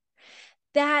more.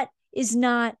 That is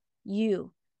not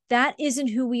you. That isn't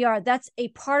who we are. That's a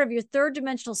part of your third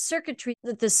dimensional circuitry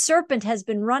that the serpent has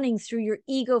been running through your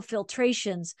ego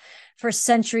filtrations for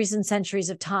centuries and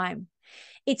centuries of time.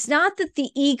 It's not that the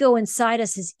ego inside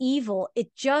us is evil.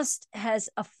 It just has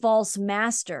a false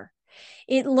master.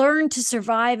 It learned to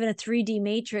survive in a 3D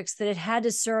matrix that it had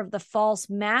to serve the false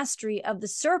mastery of the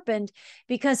serpent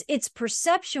because its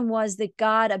perception was that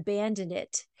God abandoned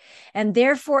it. And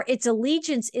therefore, its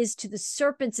allegiance is to the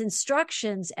serpent's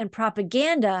instructions and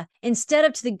propaganda instead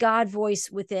of to the God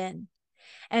voice within.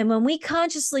 And when we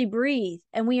consciously breathe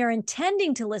and we are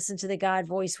intending to listen to the God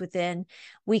voice within,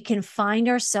 we can find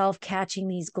ourselves catching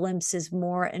these glimpses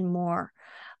more and more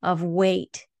of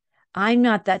wait. I'm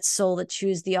not that soul that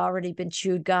chews the already been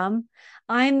chewed gum.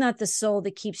 I'm not the soul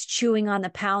that keeps chewing on the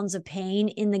pounds of pain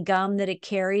in the gum that it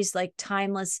carries, like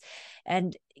timeless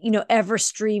and, ever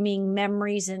streaming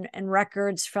memories and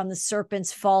records from the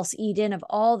serpent's false Eden of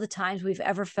all the times we've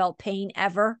ever felt pain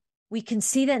ever. We can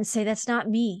see that and say, that's not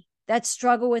me. That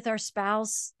struggle with our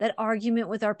spouse, that argument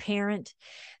with our parent,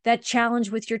 that challenge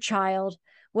with your child,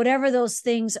 whatever those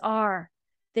things are,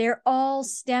 they're all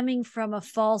stemming from a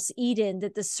false Eden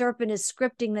that the serpent is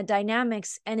scripting the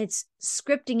dynamics, and it's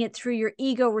scripting it through your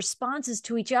ego responses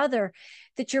to each other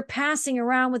that you're passing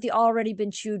around with the already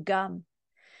been chewed gum.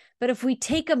 But if we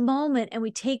take a moment and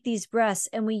we take these breaths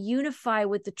and we unify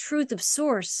with the truth of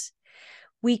source,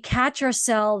 we catch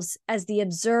ourselves as the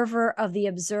observer of the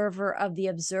observer of the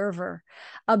observer,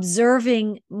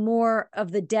 observing more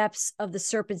of the depths of the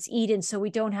serpent's Eden so we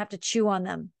don't have to chew on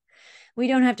them. We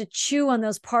don't have to chew on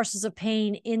those parcels of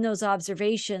pain in those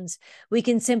observations. We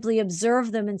can simply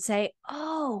observe them and say,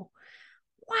 oh,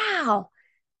 wow,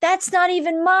 that's not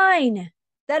even mine.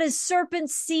 That is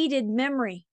serpent-seeded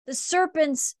memory. The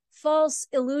serpent's false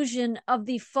illusion of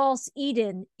the false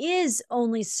Eden is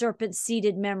only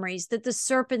serpent-seeded memories that the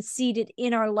serpent seeded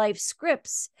in our life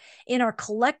scripts, in our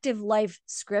collective life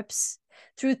scripts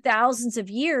through thousands of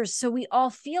years. So we all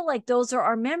feel like those are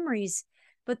our memories.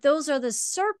 But those are the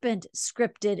serpent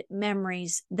scripted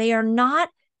memories. They are not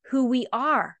who we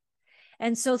are.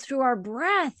 And so through our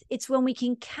breath, it's when we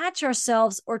can catch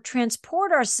ourselves or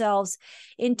transport ourselves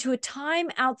into a time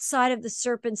outside of the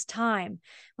serpent's time,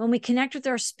 when we connect with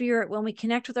our spirit, when we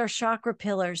connect with our chakra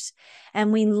pillars,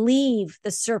 and we leave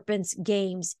the serpent's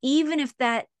games, even if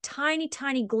that tiny,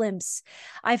 tiny glimpse,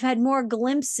 I've had more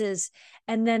glimpses,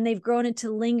 and then they've grown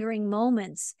into lingering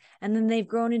moments, and then they've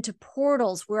grown into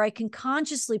portals where I can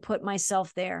consciously put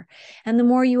myself there. And the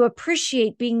more you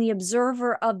appreciate being the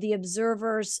observer of the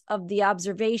observers of the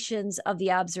observations of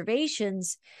the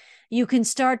observations, you can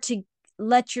start to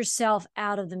let yourself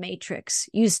out of the matrix.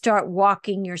 You start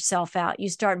walking yourself out. You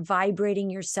start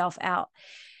vibrating yourself out.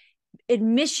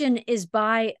 Admission is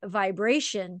by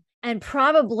vibration, and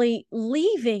probably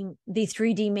leaving the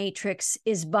 3D matrix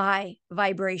is by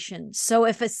vibration. So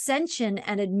if ascension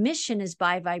and admission is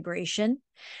by vibration,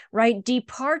 right,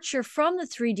 departure from the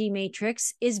 3D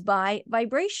matrix is by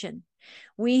vibration.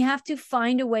 We have to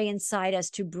find a way inside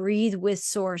us to breathe with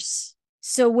source.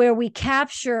 So where we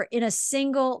capture in a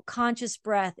single conscious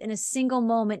breath, in a single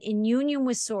moment, in union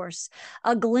with source,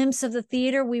 a glimpse of the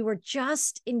theater we were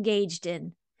just engaged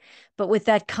in. But with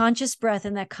that conscious breath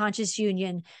and that conscious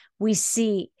union, we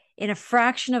see in a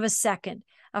fraction of a second,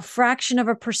 a fraction of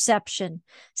a perception,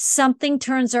 something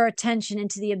turns our attention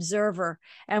into the observer,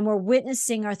 and we're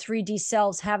witnessing our 3D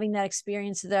selves having that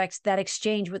experience, that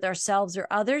exchange with ourselves or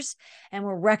others, and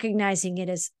we're recognizing it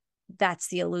as that's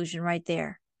the illusion right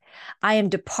there. I am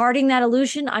departing that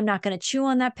illusion. I'm not going to chew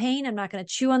on that pain. I'm not going to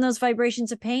chew on those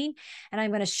vibrations of pain. And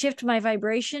I'm going to shift my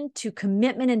vibration to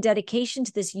commitment and dedication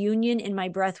to this union in my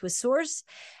breath with Source.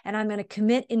 And I'm going to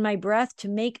commit in my breath to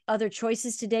make other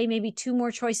choices today, maybe 2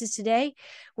 more choices today,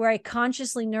 where I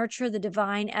consciously nurture the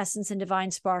divine essence and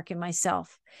divine spark in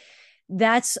myself.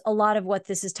 That's a lot of what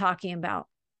this is talking about.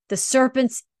 The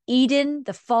Serpent's Eden,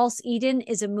 the false Eden,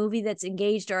 is a movie that's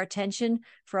engaged our attention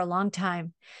for a long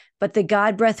time. But the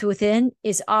God Breath Within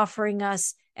is offering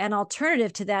us an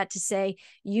alternative to that, to say,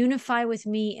 unify with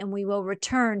me and we will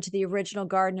return to the original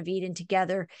Garden of Eden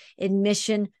together in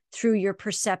mission through your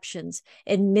perceptions,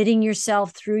 admitting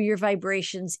yourself through your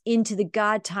vibrations into the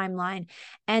God timeline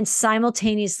and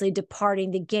simultaneously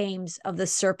departing the games of the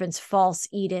serpent's false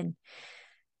Eden.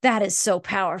 That is so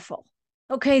powerful.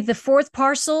 Okay, the 4th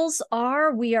parcels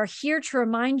are, we are here to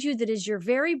remind you that it is your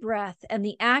very breath and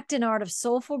the act and art of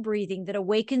soulful breathing that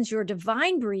awakens your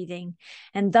divine breathing,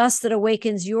 and thus that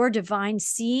awakens your divine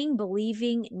seeing,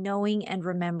 believing, knowing, and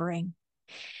remembering.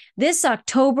 This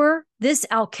October, this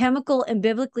alchemical and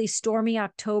biblically stormy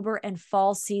October and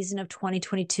fall season of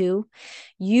 2022,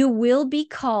 you will be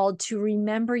called to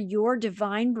remember your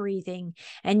divine breathing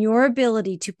and your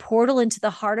ability to portal into the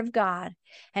heart of God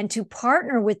and to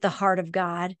partner with the heart of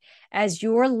God as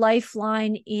your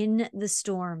lifeline in the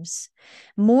storms.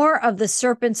 More of the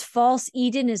serpent's false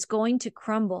Eden is going to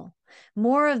crumble.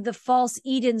 More of the false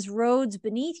Eden's roads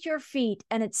beneath your feet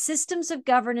and its systems of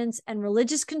governance and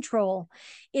religious control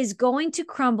is going to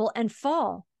crumble and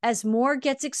fall as more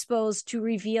gets exposed to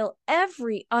reveal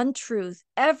every untruth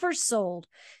ever sold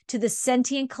to the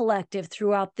sentient collective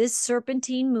throughout this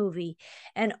serpentine movie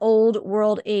and old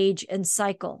world age and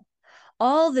cycle.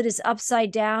 All that is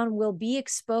upside down will be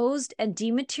exposed and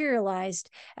dematerialized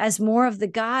as more of the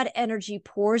God energy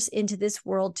pours into this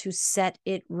world to set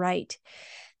it right.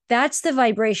 That's the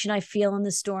vibration I feel in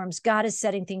the storms. God is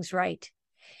setting things right.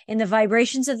 In the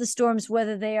vibrations of the storms,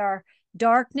 whether they are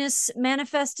darkness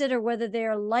manifested or whether they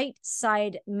are light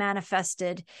side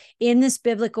manifested in this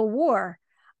biblical war,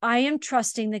 I am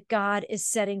trusting that God is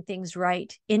setting things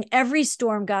right. In every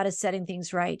storm, God is setting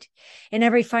things right. In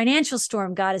every financial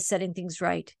storm, God is setting things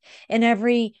right. In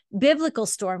every biblical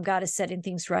storm, God is setting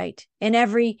things right. In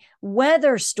every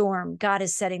weather storm, God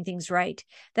is setting things right.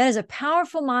 That is a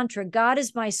powerful mantra. God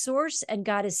is my source, and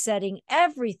God is setting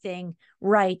everything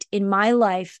right in my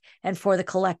life and for the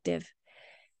collective.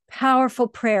 Powerful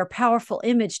prayer, powerful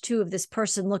image, too, of this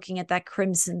person looking at that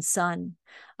crimson sun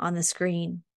on the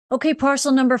screen. Okay,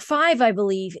 parcel number 5, I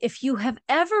believe. If you have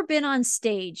ever been on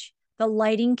stage, the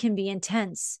lighting can be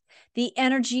intense. The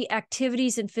energy,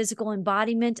 activities, and physical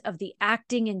embodiment of the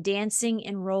acting and dancing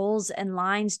in roles and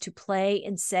lines to play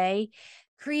and say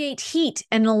create heat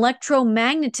and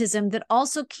electromagnetism that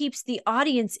also keeps the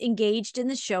audience engaged in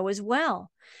the show as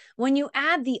well. When you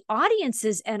add the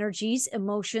audience's energies,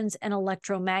 emotions, and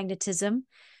electromagnetism,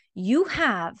 you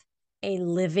have a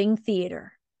living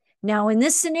theater. Now, in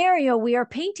this scenario we are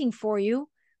painting for you,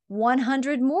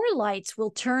 100 more lights will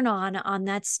turn on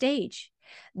that stage.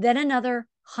 Then another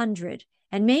 100,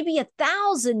 and maybe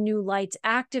 1,000 new lights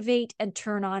activate and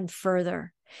turn on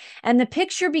further. And the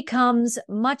picture becomes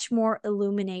much more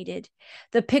illuminated.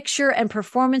 The picture and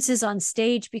performances on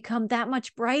stage become that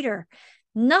much brighter.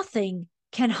 Nothing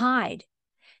can hide.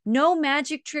 No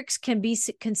magic tricks can be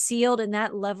concealed in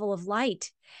that level of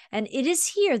light. And it is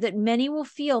here that many will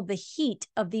feel the heat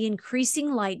of the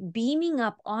increasing light beaming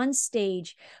up on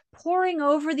stage, pouring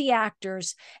over the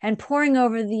actors and pouring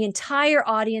over the entire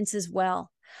audience as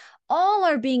well. All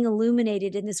are being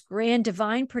illuminated in this grand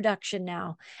divine production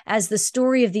now, as the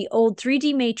story of the old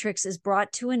 3D Matrix is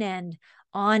brought to an end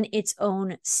on its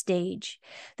own stage.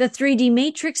 The 3D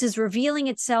Matrix is revealing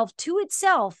itself to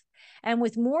itself, and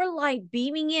with more light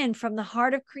beaming in from the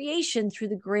heart of creation through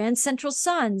the grand central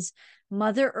suns,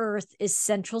 Mother Earth is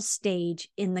central stage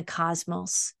in the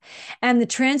cosmos. And the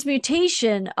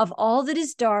transmutation of all that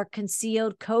is dark,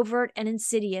 concealed, covert, and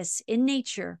insidious in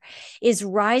nature is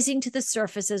rising to the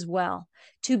surface as well,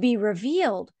 to be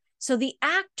revealed so the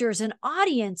actors and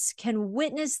audience can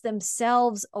witness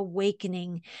themselves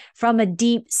awakening from a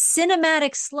deep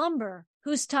cinematic slumber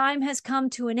whose time has come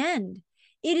to an end.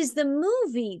 It is the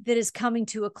movie that is coming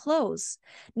to a close,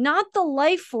 not the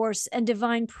life force and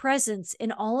divine presence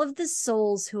in all of the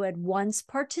souls who had once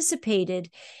participated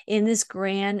in this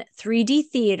grand 3D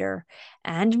theater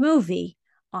and movie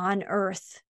on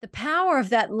Earth. The power of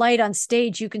that light on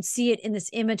stage, you can see it in this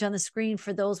image on the screen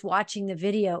for those watching the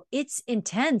video. It's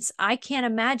intense. I can't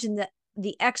imagine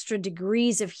the extra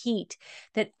degrees of heat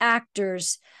that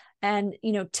actors and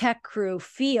tech crew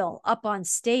feel up on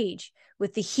stage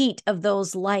with the heat of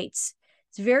those lights.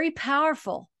 It's very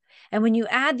powerful. And when you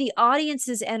add the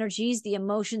audience's energies, the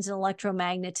emotions and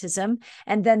electromagnetism,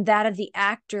 and then that of the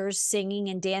actors singing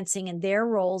and dancing in their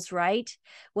roles, right?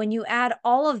 When you add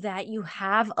all of that, you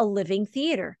have a living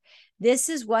theater. This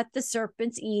is what the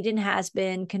Serpent's Eden has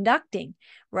been conducting,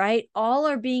 right? All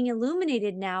are being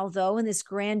illuminated now, though, in this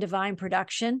grand divine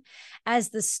production, as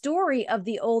the story of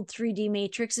the old 3D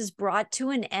Matrix is brought to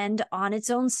an end on its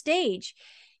own stage.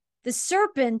 The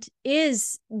serpent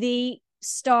is the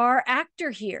star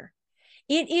actor here.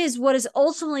 It is what is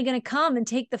ultimately going to come and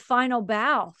take the final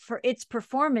bow for its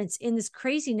performance in this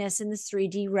craziness in this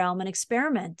 3D realm and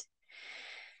experiment.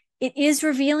 It is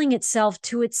revealing itself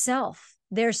to itself.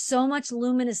 There's so much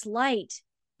luminous light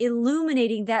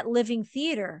illuminating that living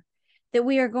theater that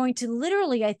we are going to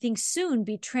literally, I think, soon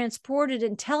be transported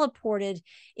and teleported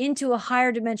into a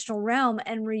higher dimensional realm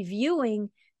and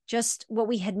reviewing just what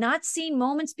we had not seen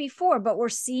moments before, but we're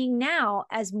seeing now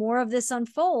as more of this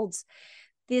unfolds,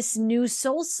 this new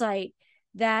soul sight,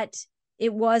 that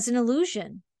it was an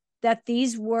illusion, that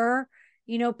these were,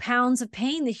 pounds of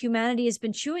pain that humanity has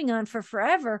been chewing on for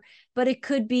forever, but it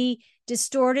could be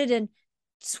distorted and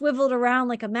swiveled around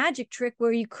like a magic trick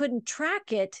where you couldn't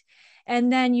track it.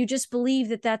 And then you just believe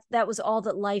that was all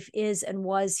that life is and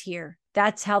was here.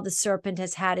 That's how the serpent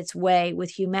has had its way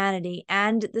with humanity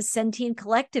and the sentient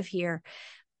collective here,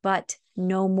 but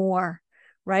no more,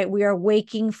 right? We are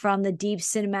waking from the deep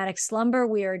cinematic slumber.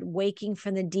 We are waking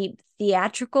from the deep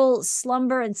theatrical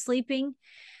slumber and sleeping.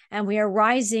 And we are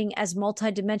rising as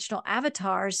multidimensional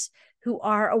avatars who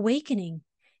are awakening.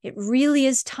 It really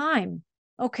is time.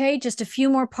 Okay, just a few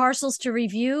more parcels to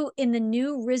review. In the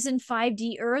new risen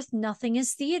 5D Earth, nothing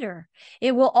is theater.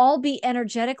 It will all be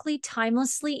energetically,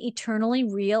 timelessly, eternally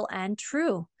real and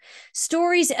true.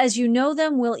 Stories as you know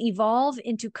them will evolve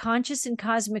into conscious and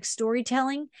cosmic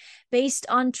storytelling based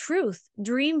on truth,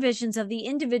 dream visions of the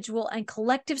individual and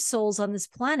collective souls on this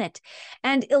planet,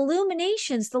 and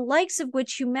illuminations the likes of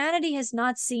which humanity has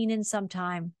not seen in some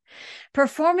time.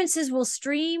 Performances will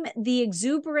stream the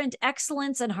exuberant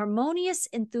excellence and harmonious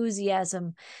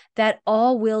enthusiasm that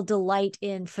all will delight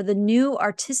in, for the new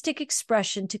artistic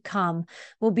expression to come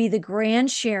will be the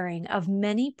grand sharing of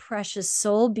many precious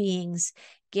soul beings,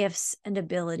 gifts, and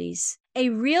abilities. A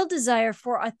real desire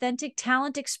for authentic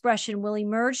talent expression will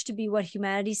emerge to be what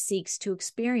humanity seeks to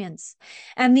experience.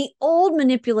 And the old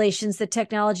manipulations that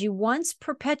technology once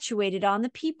perpetuated on the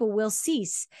people will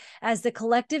cease as the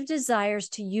collective desires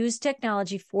to use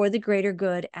technology for the greater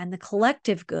good and the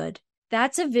collective good.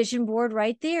 That's a vision board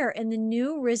right there. In the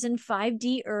new risen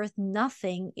 5D Earth,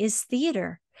 nothing is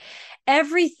theater.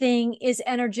 Everything is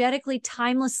energetically,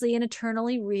 timelessly, and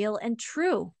eternally real and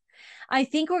true. I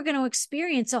think we're going to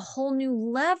experience a whole new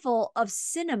level of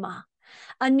cinema,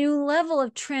 a new level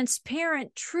of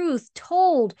transparent truth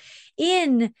told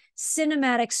in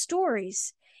cinematic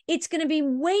stories. It's going to be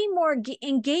way more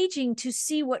engaging to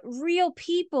see what real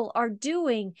people are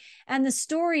doing and the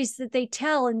stories that they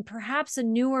tell in perhaps a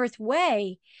New Earth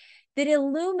way that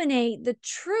illuminate the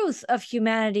truth of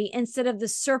humanity instead of the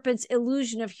serpent's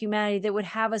illusion of humanity that would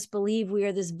have us believe we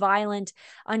are this violent,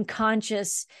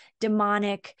 unconscious,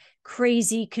 demonic,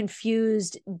 crazy,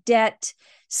 confused,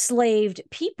 debt-slaved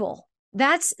people.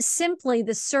 That's simply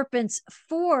the serpent's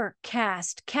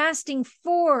forecast, casting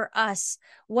for us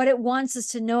what it wants us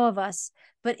to know of us.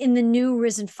 But in the new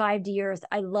risen 5D Earth,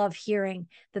 I love hearing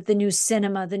that the new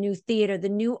cinema, the new theater, the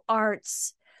new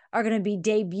arts are going to be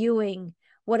debuting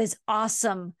what is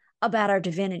awesome about our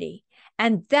divinity.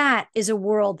 And that is a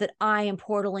world that I am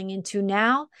portaling into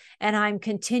now, and I'm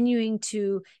continuing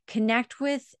to connect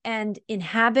with and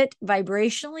inhabit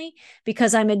vibrationally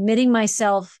because I'm admitting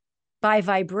myself by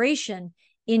vibration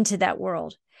into that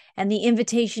world. And the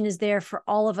invitation is there for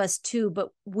all of us too. But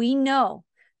we know,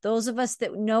 those of us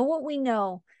that know what we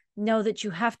know that you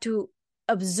have to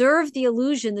observe the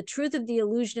illusion, the truth of the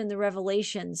illusion and the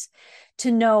revelations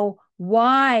to know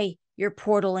why you're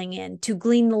portaling in, to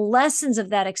glean the lessons of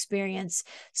that experience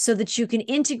so that you can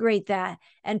integrate that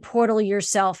and portal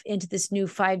yourself into this new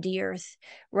 5D Earth,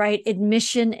 right?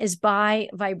 Admission is by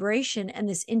vibration, and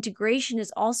this integration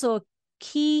is also a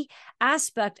key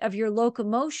aspect of your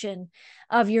locomotion,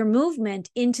 of your movement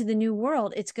into the new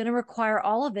world. It's going to require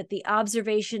all of it, the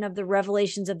observation of the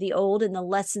revelations of the old and the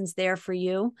lessons there for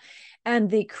you,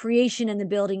 and the creation and the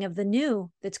building of the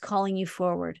new that's calling you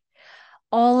forward.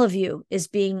 All of you is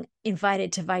being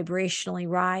invited to vibrationally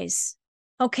rise.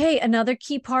 Okay, another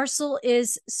key parcel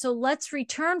is, so let's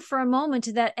return for a moment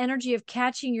to that energy of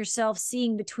catching yourself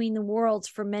seeing between the worlds,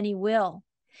 for many will.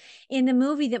 In the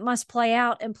movie that must play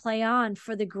out and play on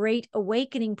for the great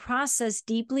awakening process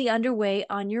deeply underway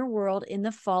on your world in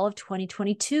the fall of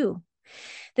 2022.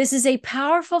 This is a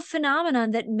powerful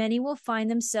phenomenon that many will find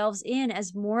themselves in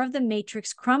as more of the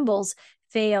matrix crumbles,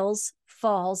 fails,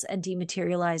 falls, and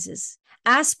dematerializes.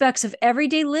 Aspects of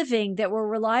everyday living that were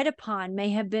relied upon may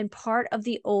have been part of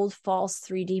the old false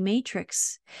 3D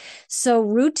matrix. So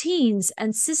routines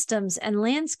and systems and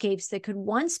landscapes that could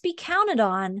once be counted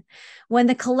on when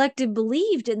the collective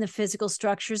believed in the physical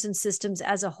structures and systems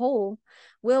as a whole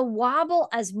will wobble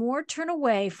as more turn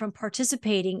away from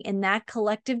participating in that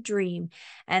collective dream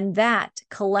and that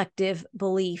collective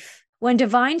belief. When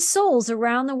divine souls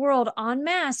around the world en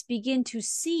masse begin to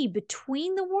see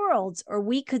between the worlds, or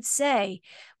we could say,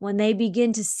 when they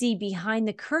begin to see behind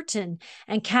the curtain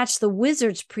and catch the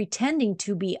wizards pretending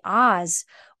to be Oz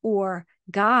or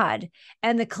God,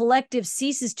 and the collective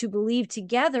ceases to believe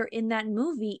together in that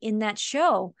movie, in that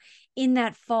show, in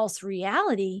that false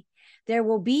reality, there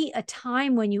will be a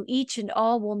time when you each and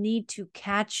all will need to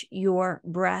catch your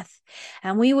breath.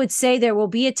 And we would say there will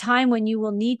be a time when you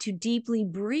will need to deeply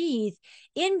breathe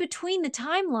in between the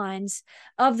timelines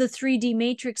of the 3D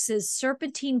matrix's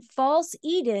serpentine false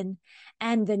Eden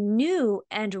and the new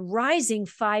and rising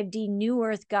 5D New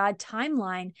Earth God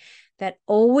timeline that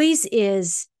always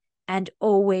is and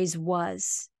always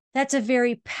was. That's a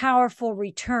very powerful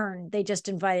return they just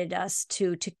invited us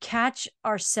to catch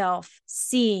ourselves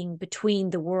seeing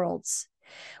between the worlds.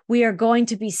 We are going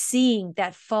to be seeing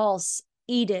that false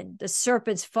Eden, the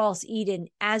serpent's false Eden,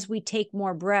 as we take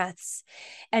more breaths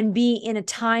and be in a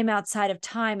time outside of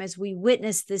time as we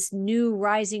witness this new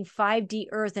rising 5D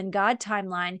Earth and God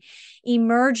timeline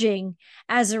emerging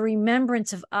as a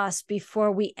remembrance of us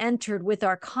before we entered with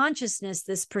our consciousness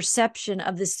this perception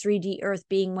of this 3D Earth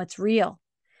being what's real.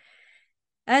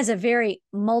 That is a very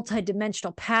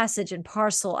multidimensional passage and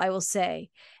parcel, I will say,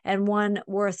 and one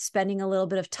worth spending a little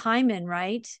bit of time in,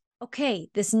 right? Okay,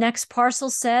 this next parcel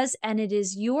says, and it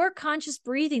is your conscious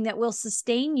breathing that will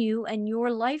sustain you and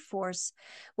your life force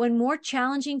when more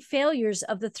challenging failures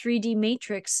of the 3D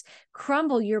matrix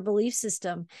crumble your belief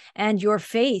system and your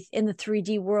faith in the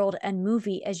 3D world and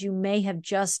movie as you may have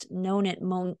just known it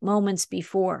moments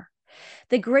before.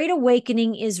 The Great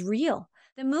Awakening is real.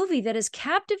 The movie that has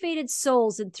captivated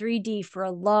souls in 3D for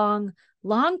a long,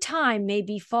 long time may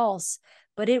be false,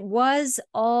 but it was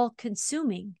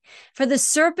all-consuming for the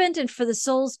serpent and for the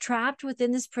souls trapped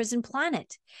within this prison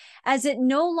planet. As it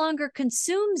no longer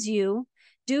consumes you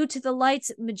due to the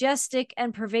light's majestic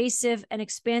and pervasive and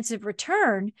expansive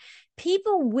return,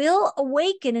 people will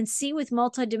awaken and see with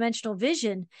multidimensional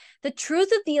vision the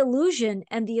truth of the illusion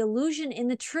and the illusion in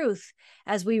the truth,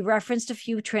 as we referenced a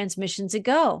few transmissions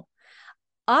ago.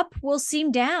 Up will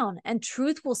seem down, and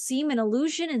truth will seem an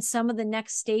illusion in some of the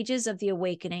next stages of the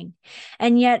awakening.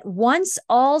 And yet, once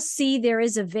all see there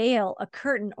is a veil, a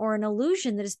curtain, or an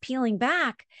illusion that is peeling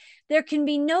back, there can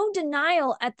be no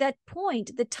denial at that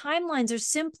point. The timelines are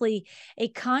simply a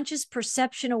conscious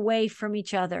perception away from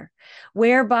each other,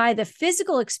 whereby the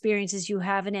physical experiences you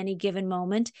have in any given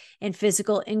moment and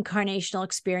physical incarnational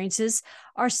experiences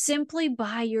are simply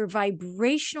by your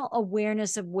vibrational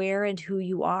awareness of where and who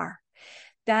you are.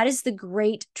 That is the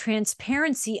great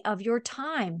transparency of your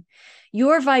time.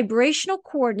 Your vibrational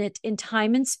coordinate in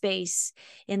time and space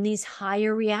in these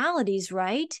higher realities,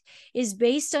 right, is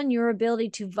based on your ability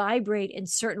to vibrate in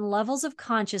certain levels of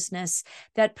consciousness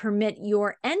that permit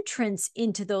your entrance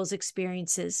into those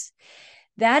experiences.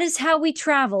 That is how we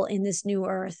travel in this new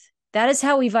earth. That is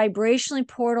how we vibrationally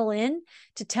portal in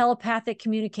to telepathic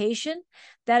communication.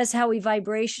 That is how we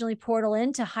vibrationally portal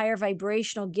into higher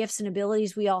vibrational gifts and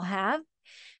abilities we all have.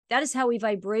 That is how we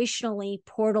vibrationally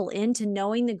portal into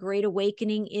knowing the Great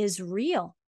Awakening is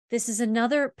real. This is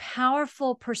another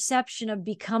powerful perception of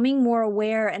becoming more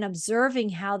aware and observing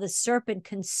how the serpent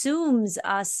consumes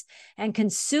us and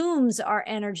consumes our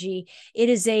energy. It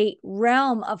is a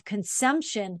realm of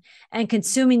consumption and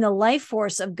consuming the life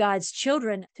force of God's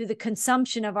children through the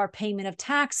consumption of our payment of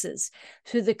taxes,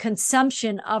 through the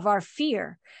consumption of our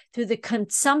fear, through the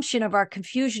consumption of our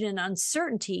confusion and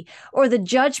uncertainty, or the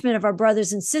judgment of our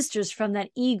brothers and sisters from that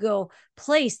ego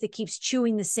place that keeps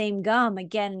chewing the same gum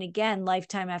again and again,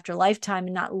 lifetime after lifetime,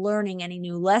 and not learning any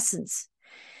new lessons.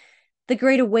 The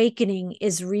Great Awakening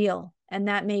is real, and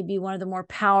that may be one of the more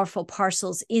powerful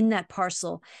parcels in that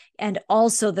parcel. And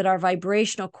also that our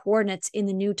vibrational coordinates in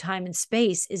the new time and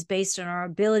space is based on our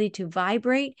ability to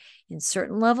vibrate in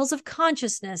certain levels of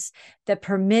consciousness that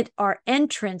permit our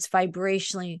entrance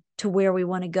vibrationally to where we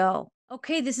want to go.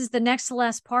 Okay, this is the next to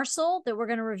last parcel that we're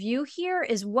going to review here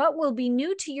is what will be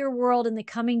new to your world in the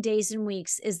coming days and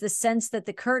weeks is the sense that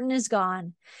the curtain is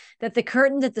gone, that the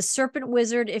curtain that the serpent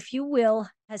wizard, if you will,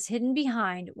 has hidden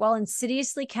behind while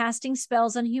insidiously casting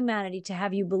spells on humanity to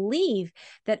have you believe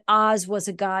that Oz was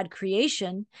a god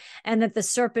creation and that the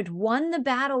serpent won the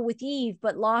battle with Eve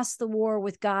but lost the war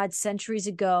with God centuries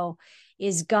ago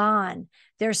is gone.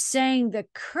 They're saying the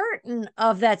curtain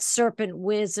of that serpent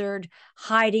wizard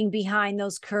hiding behind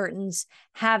those curtains,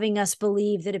 having us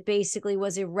believe that it basically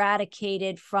was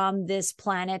eradicated from this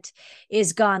planet,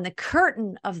 is gone. The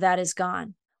curtain of that is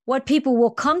gone. What people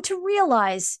will come to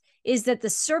realize is that the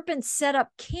serpent set up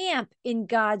camp in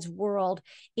God's world,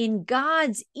 in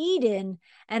God's Eden,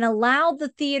 and allowed the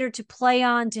theater to play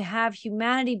on to have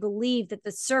humanity believe that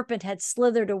the serpent had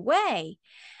slithered away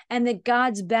and that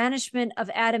God's banishment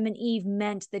of Adam and Eve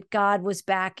meant that God was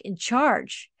back in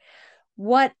charge.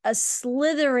 What a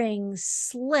slithering,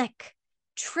 slick,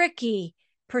 tricky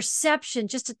perception,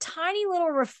 just a tiny little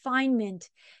refinement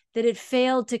that it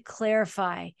failed to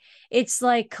clarify. It's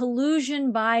like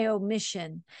collusion by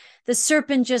omission. The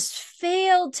serpent just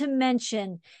failed to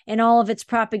mention in all of its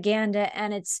propaganda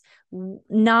and its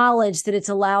knowledge that it's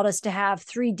allowed us to have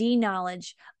 3D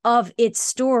knowledge of its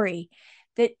story,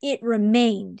 that it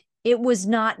remained. It was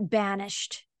not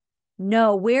banished.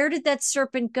 No, where did that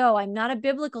serpent go? I'm not a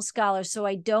biblical scholar, so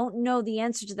I don't know the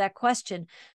answer to that question.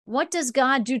 What does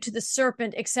God do to the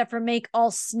serpent except for make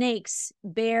all snakes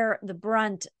bear the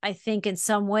brunt, I think, in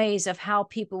some ways, of how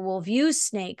people will view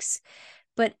snakes?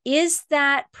 But is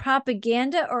that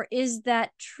propaganda or is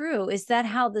that true? Is that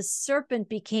how the serpent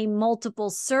became multiple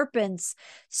serpents,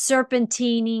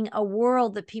 serpentining a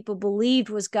world that people believed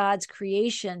was God's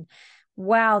creation?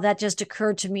 Wow, that just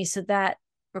occurred to me. So that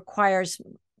requires,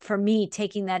 for me,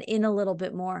 taking that in a little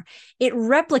bit more. It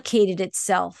replicated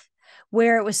itself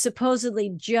where it was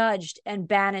supposedly judged and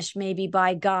banished maybe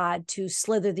by God to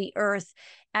slither the earth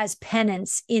as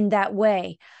penance in that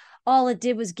way. All it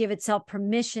did was give itself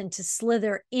permission to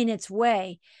slither in its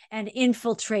way and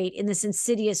infiltrate in this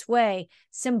insidious way,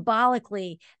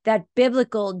 symbolically, that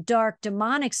biblical, dark,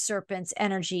 demonic serpent's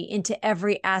energy into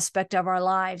every aspect of our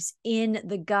lives in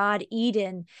the God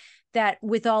Eden, that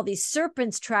with all these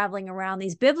serpents traveling around,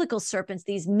 these biblical serpents,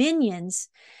 these minions,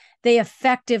 they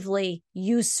effectively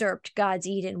usurped God's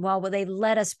Eden while they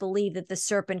let us believe that the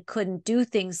serpent couldn't do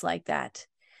things like that.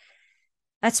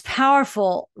 That's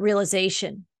powerful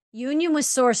realization. Union with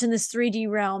Source in this 3D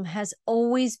realm has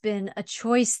always been a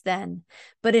choice then,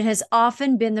 but it has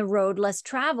often been the road less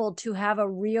traveled to have a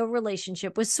real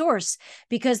relationship with Source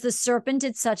because the serpent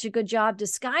did such a good job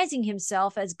disguising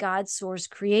himself as God's source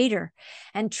creator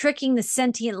and tricking the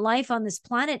sentient life on this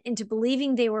planet into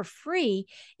believing they were free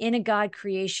in a God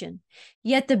creation.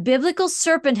 Yet the biblical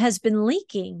serpent has been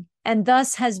leaking and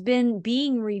thus has been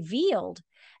being revealed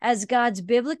as God's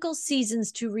biblical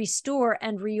seasons to restore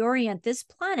and reorient this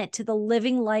planet to the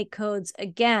living light codes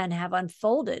again have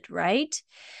unfolded, right?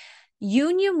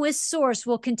 Union with Source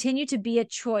will continue to be a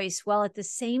choice, while at the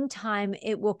same time,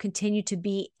 it will continue to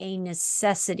be a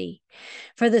necessity.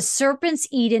 For the serpent's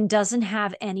Eden doesn't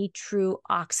have any true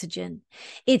oxygen.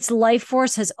 Its life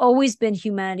force has always been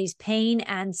humanity's pain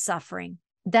and suffering.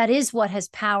 That is what has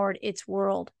powered its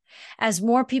world. As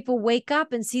more people wake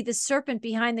up and see the serpent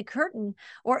behind the curtain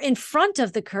or in front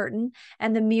of the curtain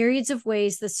and the myriads of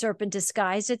ways the serpent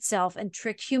disguised itself and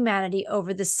tricked humanity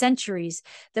over the centuries,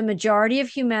 the majority of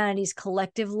humanity's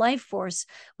collective life force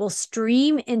will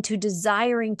stream into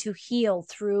desiring to heal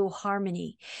through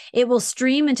harmony. It will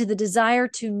stream into the desire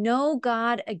to know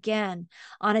God again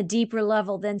on a deeper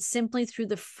level than simply through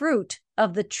the fruit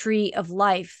of the tree of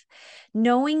life.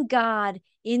 Knowing God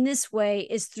in this way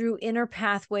is through inner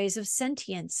pathways of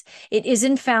sentience. It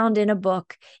isn't found in a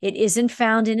book. It isn't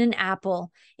found in an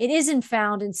apple. It isn't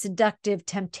found in seductive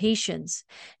temptations.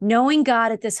 Knowing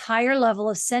God at this higher level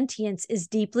of sentience is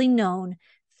deeply known,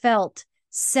 felt,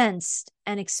 sensed,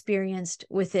 and experienced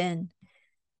within.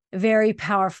 Very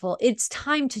powerful. It's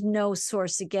time to know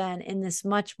Source again in this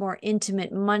much more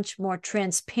intimate, much more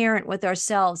transparent with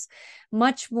ourselves,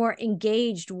 much more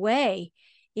engaged way.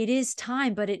 It is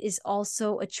time, but it is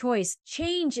also a choice.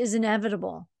 Change is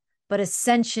inevitable, but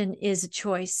ascension is a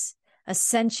choice.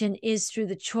 Ascension is through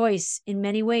the choice in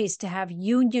many ways to have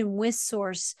union with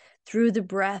Source through the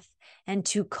breath and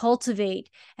to cultivate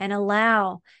and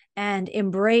allow and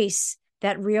embrace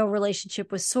that real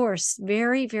relationship with Source.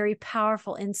 Very, very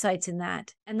powerful insights in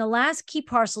that. And the last key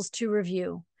parcels to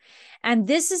review And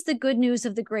this is the good news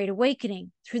of the Great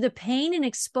Awakening. Through the pain and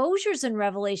exposures and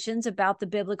revelations about the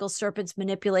biblical serpent's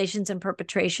manipulations and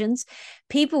perpetrations,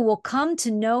 people will come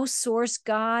to know Source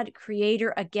God,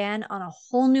 Creator, again on a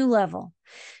whole new level,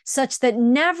 such that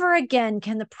never again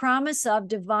can the promise of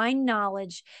divine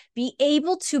knowledge be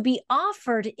able to be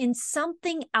offered in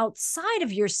something outside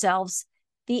of yourselves,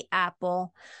 the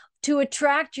apple, to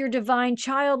attract your divine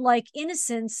childlike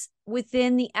innocence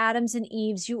within the Adams and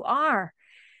Eves you are.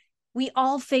 We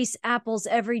all face apples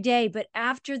every day, but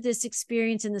after this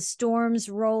experience and the storms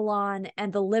roll on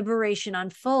and the liberation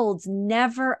unfolds,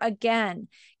 never again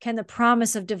can the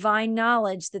promise of divine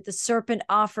knowledge that the serpent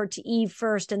offered to Eve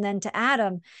first and then to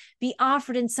Adam be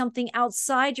offered in something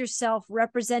outside yourself,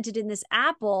 represented in this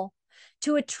apple,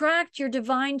 to attract your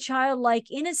divine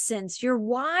childlike innocence, your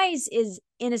wise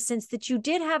innocence that you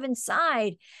did have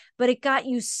inside, but it got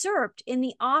usurped in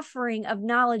the offering of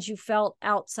knowledge you felt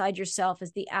outside yourself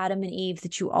as the Adam and Eve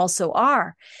that you also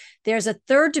are. There's a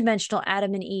third dimensional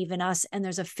Adam and Eve in us, and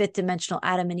there's a fifth dimensional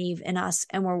Adam and Eve in us.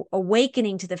 And we're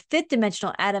awakening to the fifth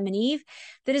dimensional Adam and Eve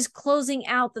that is closing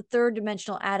out the third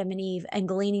dimensional Adam and Eve and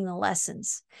gleaning the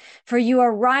lessons. For you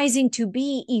are rising to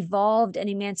be evolved and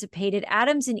emancipated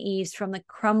Adams and Eves from the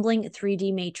crumbling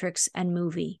 3D matrix and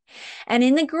movie. And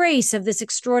in the grace of this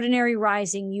extraordinary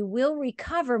rising, you will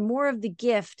recover more of the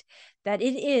gift that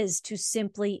it is to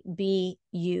simply be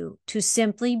you, to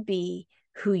simply be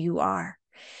who you are.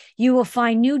 You will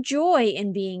find new joy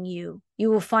in being you. You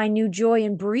will find new joy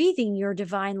in breathing your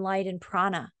divine light and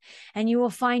prana. And you will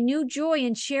find new joy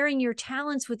in sharing your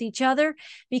talents with each other,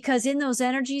 because in those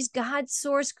energies, God's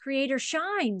Source Creator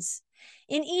shines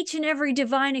in each and every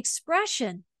divine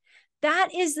expression. That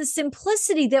is the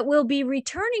simplicity that will be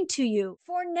returning to you.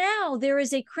 For now, there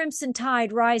is a crimson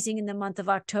tide rising in the month of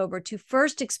October to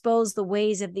first expose the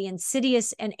ways of the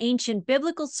insidious and ancient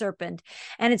biblical serpent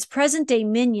and its present-day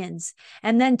minions,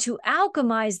 and then to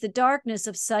alchemize the darkness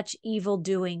of such evil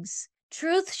doings.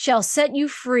 Truth shall set you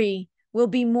free will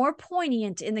be more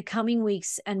poignant in the coming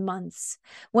weeks and months,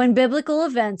 when biblical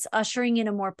events ushering in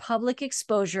a more public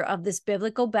exposure of this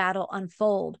biblical battle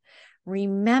unfold.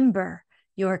 Remember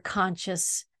your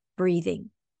conscious breathing.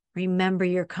 Remember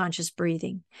your conscious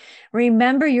breathing.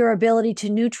 Remember your ability to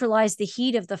neutralize the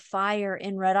heat of the fire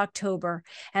in Red October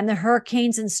and the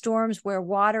hurricanes and storms where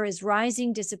water is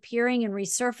rising, disappearing, and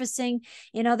resurfacing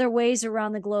in other ways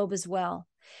around the globe as well.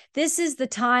 This is the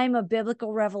time of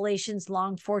biblical revelations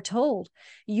long foretold.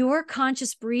 Your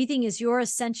conscious breathing is your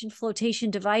ascension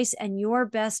flotation device and your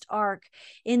best arc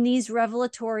in these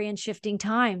revelatory and shifting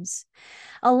times.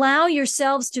 Allow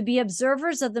yourselves to be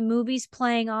observers of the movies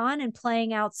playing on and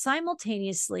playing out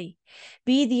simultaneously.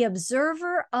 Be the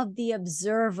observer of the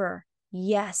observer.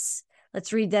 Yes.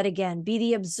 Let's read that again. Be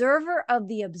the observer of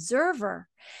the observer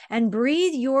and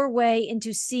breathe your way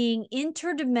into seeing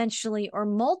interdimensionally or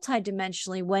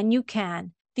multidimensionally when you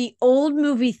can. The old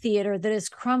movie theater that is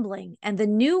crumbling and the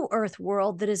new earth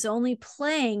world that is only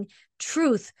playing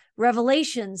truth,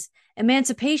 revelations,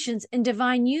 emancipations, and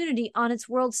divine unity on its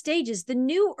world stages. The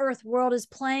new earth world is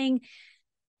playing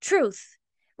truth,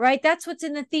 right? That's what's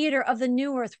in the theater of the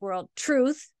new earth world.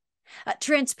 Truth,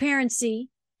 transparency,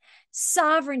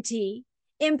 sovereignty,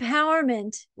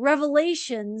 empowerment,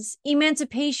 revelations,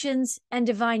 emancipations, and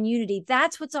divine unity.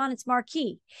 That's what's on its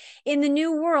marquee. In the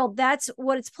new world, that's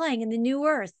what it's playing. In the new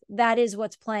earth, that is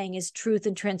what's playing, is truth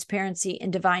and transparency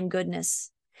and divine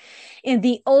goodness. In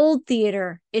the old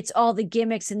theater, it's all the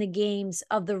gimmicks and the games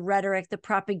of the rhetoric, the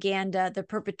propaganda, the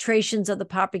perpetrations of the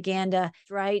propaganda,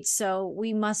 right? So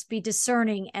we must be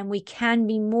discerning, and we can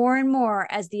be more and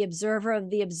more as the observer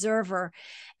of the observer,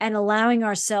 and allowing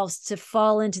ourselves to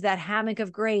fall into that hammock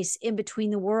of grace in between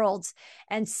the worlds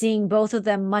and seeing both of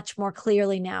them much more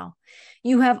clearly now.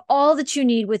 You have all that you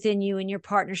need within you in your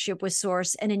partnership with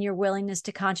Source and in your willingness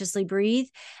to consciously breathe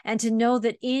and to know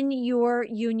that in your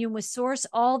union with Source,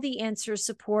 all the answers,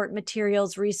 support,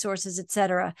 materials, resources,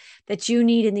 etc., that you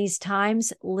need in these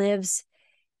times lives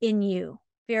in you.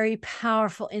 Very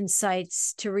powerful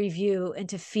insights to review and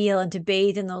to feel and to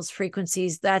bathe in those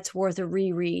frequencies. That's worth a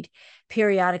reread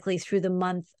periodically through the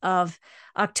month of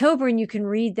October. And you can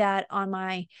read that on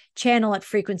my channel at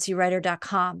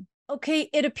frequencywriter.com. Okay,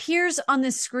 it appears on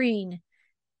the screen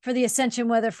for the Ascension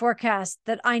weather forecast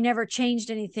that I never changed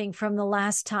anything from the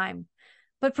last time,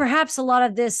 but perhaps a lot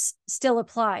of this still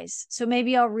applies. So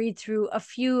maybe I'll read through a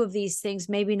few of these things,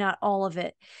 maybe not all of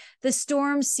it. The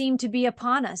storms seem to be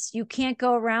upon us. You can't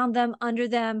go around them, under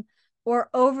them, or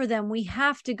over them. We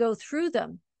have to go through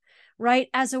them, right?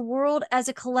 As a world, as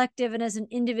a collective, and as an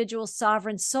individual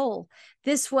sovereign soul.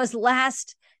 This was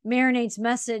last Marinade's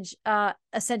message,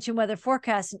 Ascension Weather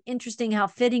Forecast, and interesting how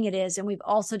fitting it is. And we've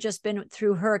also just been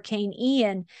through Hurricane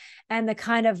Ian and the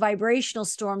kind of vibrational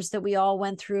storms that we all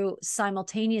went through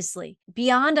simultaneously.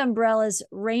 Beyond umbrellas,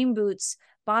 rain boots,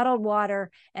 bottled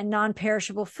water, and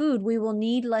non-perishable food, we will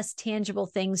need less tangible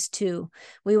things too.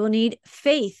 We will need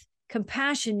faith,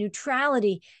 compassion,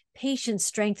 neutrality, patience,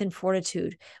 strength, and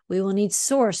fortitude. We will need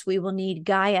source. We will need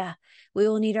Gaia. We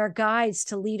will need our guides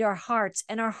to lead our hearts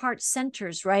and our heart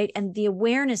centers, right? And the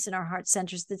awareness in our heart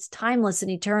centers that's timeless and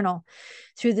eternal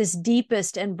through this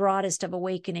deepest and broadest of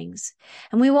awakenings.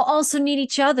 And we will also need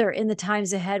each other in the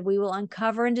times ahead. We will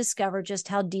uncover and discover just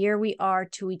how dear we are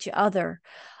to each other.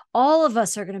 All of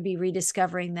us are going to be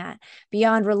rediscovering that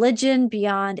beyond religion,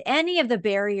 beyond any of the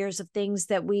barriers of things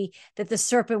that the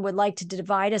serpent would like to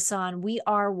divide us on. We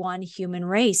are one human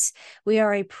race. We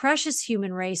are a precious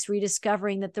human race,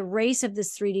 rediscovering that the race of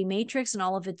this 3D matrix and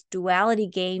all of its duality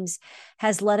games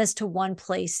has led us to one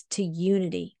place, to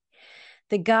unity.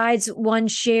 The guides one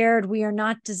shared, we are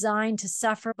not designed to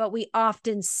suffer, but we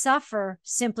often suffer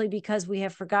simply because we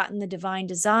have forgotten the divine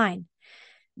design.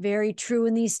 Very true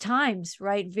in these times,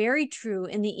 right? Very true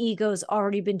in the ego's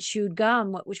already been chewed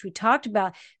gum, which we talked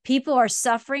about. People are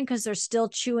suffering because they're still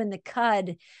chewing the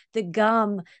cud, the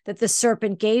gum that the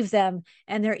serpent gave them,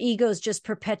 and their egos just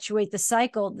perpetuate the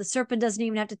cycle. The serpent doesn't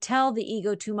even have to tell the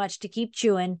ego too much to keep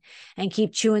chewing and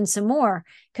keep chewing some more,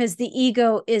 because the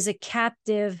ego is a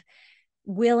captive,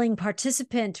 willing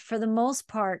participant for the most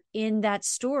part in that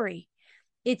story.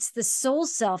 It's the soul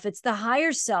self, it's the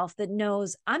higher self that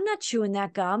knows, I'm not chewing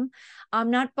that gum. I'm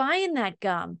not buying that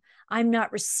gum. I'm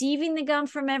not receiving the gum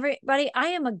from everybody. I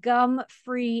am a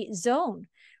gum-free zone,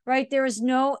 right? There is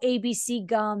no ABC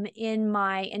gum in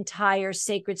my entire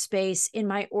sacred space, in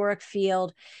my auric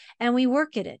field, and we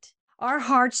work at it. Our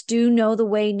hearts do know the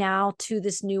way now to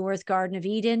this new earth Garden of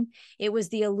Eden. It was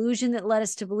the illusion that led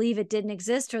us to believe it didn't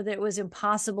exist or that it was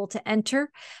impossible to enter.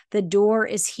 The door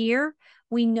is here.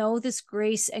 We know this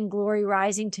grace and glory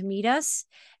rising to meet us,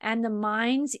 and the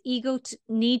mind's ego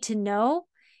need to know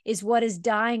is what is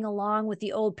dying along with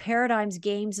the old paradigms,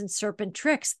 games, and serpent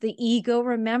tricks. The ego,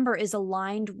 remember, is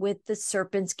aligned with the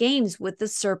serpent's games, with the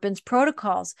serpent's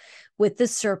protocols, with the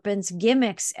serpent's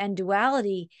gimmicks and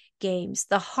duality games.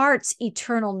 The heart's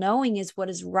eternal knowing is what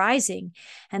is rising,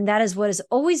 and that is what has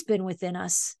always been within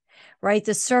us, right?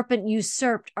 The serpent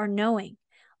usurped our knowing.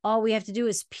 All we have to do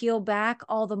is peel back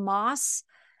all the moss,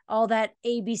 all that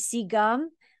ABC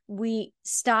gum. We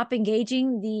stop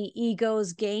engaging the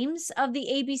ego's games of the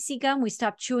ABC gum. We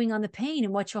stop chewing on the pain.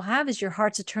 And what you'll have is your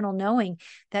heart's eternal knowing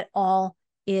that all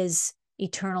is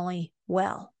eternally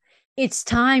well. It's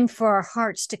time for our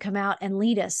hearts to come out and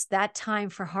lead us. That time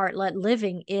for heart-led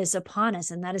living is upon us.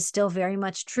 And that is still very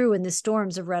much true in the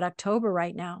storms of Red October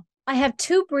right now. I have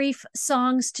two brief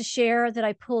songs to share that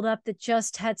I pulled up that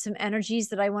just had some energies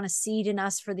that I want to seed in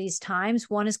us for these times.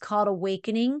 One is called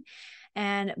Awakening,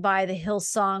 and by the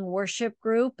Hillsong Worship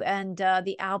Group, and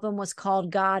the album was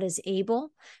called God is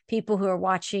Able. People who are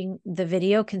watching the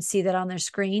video can see that on their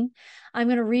screen. I'm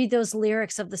going to read those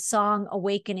lyrics of the song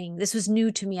Awakening. This was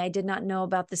new to me. I did not know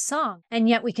about the song, and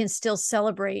yet we can still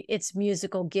celebrate its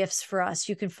musical gifts for us.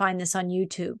 You can find this on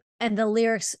YouTube. And the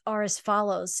lyrics are as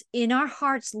follows. In our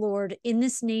hearts, Lord, in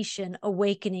this nation,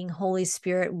 awakening, Holy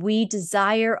Spirit, we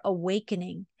desire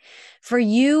awakening. For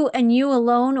you and you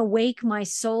alone, awake my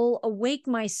soul,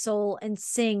 and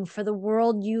sing for the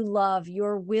world you love.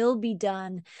 Your will be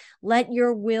done. Let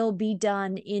your will be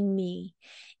done in me.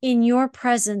 In your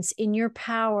presence, in your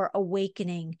power,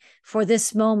 awakening. For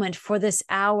this moment, for this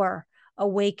hour,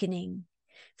 awakening.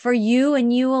 For you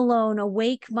and you alone,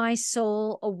 awake my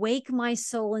soul,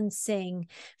 and sing.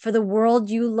 For the world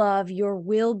you love, your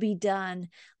will be done.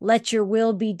 Let your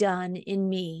will be done in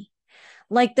me.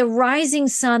 Like the rising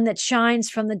sun that shines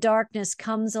from the darkness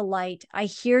comes a light. I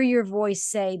hear your voice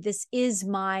say, this is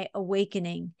my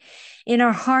awakening. In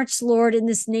our hearts, Lord, in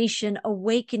this nation,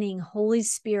 awakening, Holy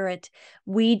Spirit,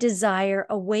 we desire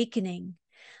awakening.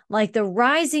 Like the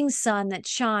rising sun that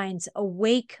shines,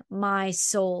 awake my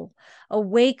soul.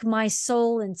 Awake my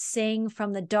soul and sing.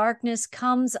 From the darkness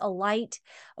comes a light.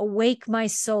 Awake my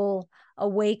soul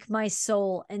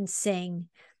and sing.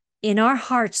 In our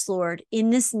hearts, Lord, in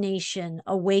this nation,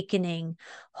 awakening.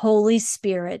 Holy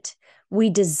Spirit, we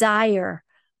desire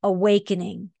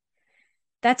awakening.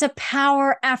 That's a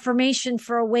power affirmation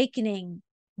for awakening.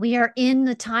 We are in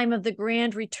the time of the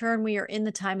grand return. We are in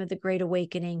the time of the great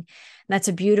awakening. That's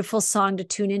a beautiful song to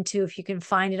tune into. If you can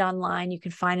find it online, you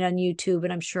can find it on YouTube,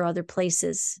 and I'm sure other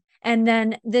places. And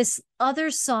then this other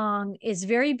song is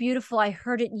very beautiful. I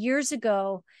heard it years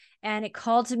ago, And it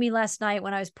called to me last night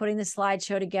when I was putting the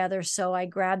slideshow together. So I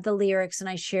grabbed the lyrics and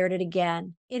I shared it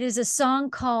again. It is a song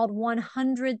called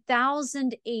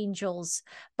 100,000 Angels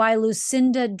by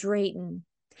Lucinda Drayton.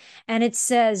 And it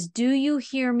says, "Do you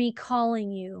hear me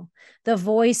calling you, the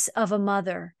voice of a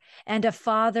mother and a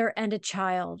father and a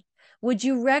child? Would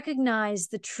you recognize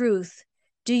the truth?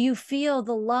 Do you feel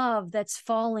the love that's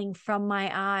falling from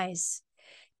my eyes?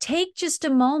 Take just a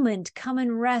moment, come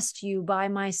and rest you by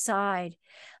my side.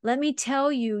 Let me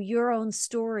tell you your own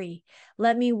story.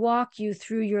 Let me walk you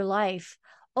through your life.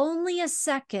 Only a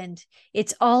second,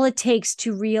 it's all it takes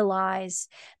to realize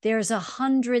there's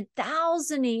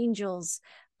 100,000 angels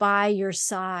by your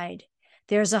side.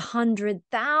 There's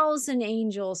 100,000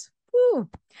 angels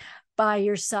by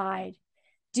your side.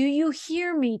 Do you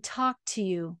hear me talk to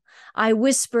you? I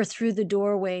whisper through the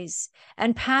doorways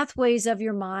and pathways of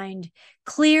your mind,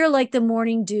 clear like the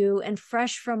morning dew and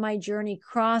fresh from my journey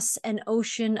cross an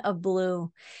ocean of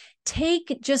blue.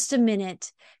 Take just a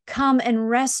minute, come and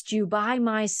rest you by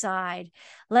my side.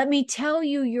 Let me tell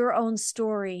you your own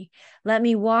story. Let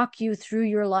me walk you through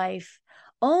your life.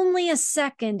 Only a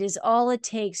second is all it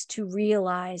takes to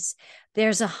realize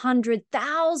there's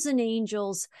 100,000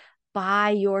 angels by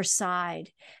your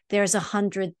side. There's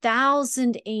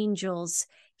 100,000 angels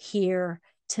here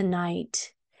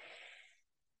tonight."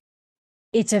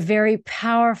 It's a very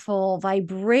powerful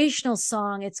vibrational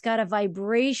song. It's got a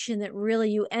vibration that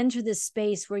really you enter this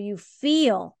space where you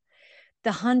feel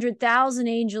the 100,000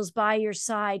 angels by your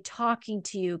side, talking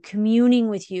to you, communing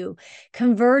with you,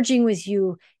 converging with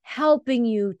you, helping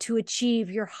you to achieve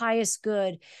your highest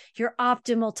good, your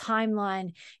optimal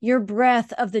timeline, your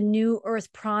breath of the new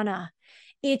earth prana.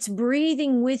 It's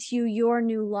breathing with you your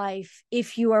new life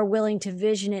if you are willing to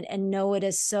vision it and know it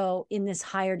as so in this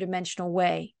higher dimensional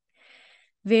way.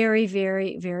 Very,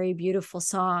 very, very beautiful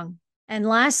song. And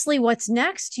lastly, what's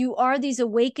next? You are these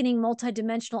awakening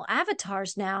multidimensional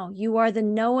avatars now. You are the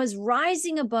Noahs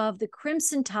rising above the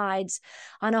crimson tides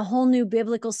on a whole new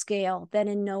biblical scale than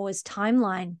in Noah's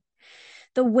timeline.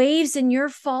 The waves in your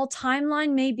fall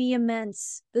timeline may be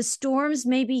immense. The storms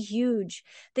may be huge.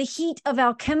 The heat of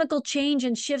alchemical change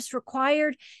and shifts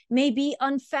required may be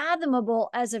unfathomable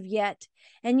as of yet.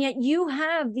 And yet you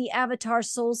have the avatar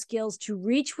soul skills to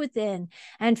reach within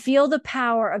and feel the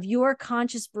power of your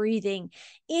conscious breathing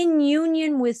in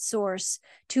union with Source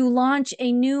to launch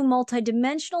a new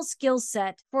multidimensional skill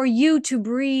set for you to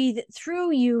breathe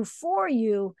through you, for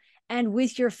you, and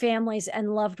with your families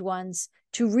and loved ones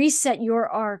to reset your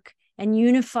arc and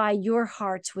unify your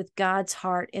hearts with God's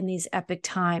heart in these epic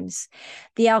times.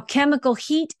 The alchemical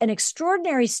heat and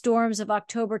extraordinary storms of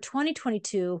October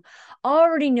 2022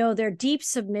 already know their deep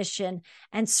submission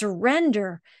and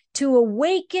surrender to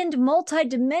awakened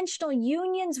multidimensional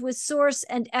unions with Source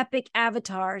and epic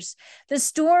avatars. The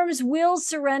storms will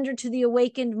surrender to the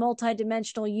awakened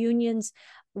multidimensional unions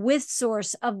with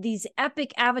Source of these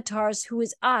epic avatars who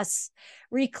is us,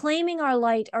 reclaiming our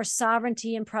light, our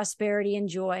sovereignty and prosperity and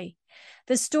joy.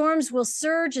 The storms will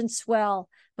surge and swell,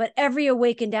 but every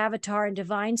awakened avatar and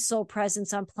divine soul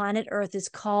presence on planet Earth is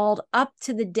called up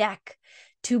to the deck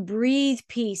to breathe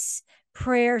peace,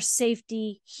 prayer,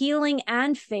 safety, healing,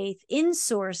 and faith in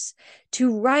Source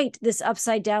to right this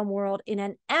upside down world in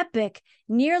an epic,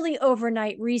 nearly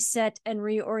overnight reset and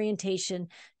reorientation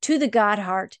to the God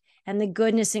heart and the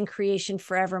goodness in creation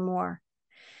forevermore.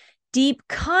 Deep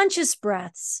conscious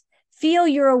breaths. Feel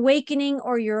your awakening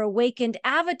or your awakened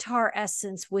avatar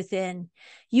essence within.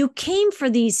 You came for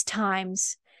these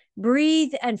times.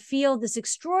 Breathe and feel this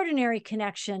extraordinary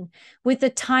connection with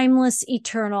the timeless,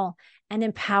 eternal, and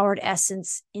empowered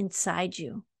essence inside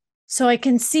you. So I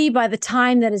can see by the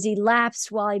time that has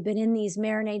elapsed while I've been in these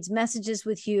Marinades messages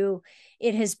with you,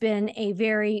 it has been a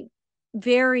very,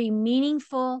 very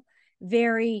meaningful,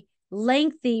 very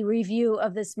lengthy review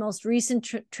of this most recent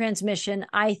transmission.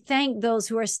 I thank those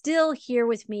who are still here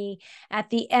with me at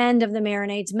the end of the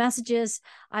Marinades messages.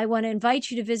 I want to invite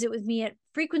you to visit with me at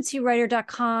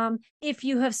frequencywriter.com. If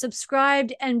you have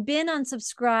subscribed and been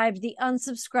unsubscribed, the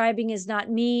unsubscribing is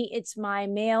not me, it's my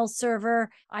mail server.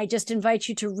 I just invite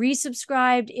you to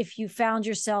resubscribe if you found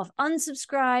yourself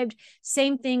unsubscribed.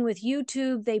 Same thing with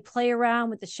YouTube. They play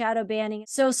around with the shadow banning.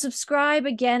 So subscribe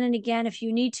again and again if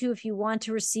you need to, if you want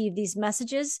to receive these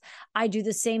messages. I do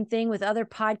the same thing with other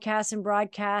podcasts and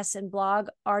broadcasts and blog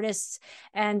artists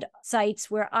and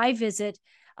sites where I visit.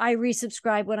 I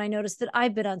resubscribe when I notice that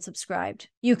I've been unsubscribed.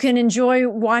 You can enjoy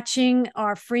watching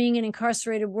our Freeing an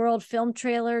Incarcerated World film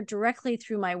trailer directly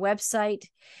through my website.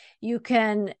 You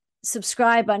can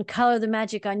subscribe on Color the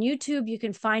Magic on YouTube. You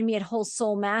can find me at Whole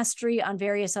Soul Mastery on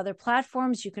various other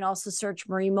platforms. You can also search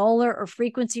Marie Moeller or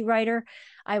Frequency Writer.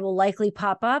 I will likely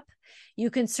pop up. You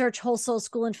can search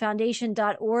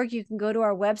wholesoulschoolandfoundation.org. You can go to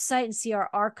our website and see our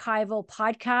archival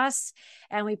podcasts,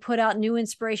 and we put out new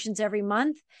inspirations every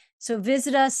month. So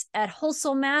visit us at Whole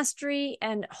Soul Mastery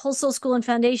and Whole Soul School and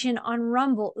Foundation on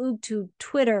Rumble, OogTube,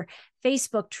 Twitter,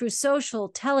 Facebook, True Social,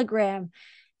 Telegram,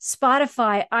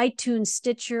 Spotify, iTunes,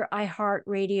 Stitcher,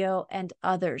 iHeartRadio, and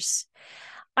others.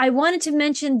 I wanted to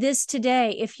mention this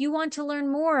today. If you want to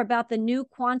learn more about the new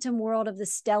quantum world of the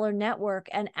Stellar Network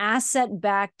and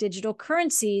asset-backed digital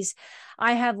currencies,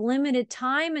 I have limited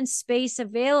time and space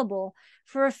available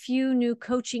for a few new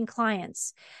coaching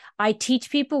clients. I teach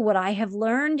people what I have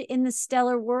learned in the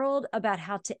stellar world about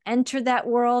how to enter that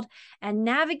world and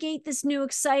navigate this new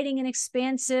exciting and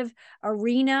expansive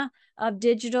arena of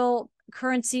digital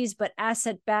currencies, but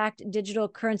asset-backed digital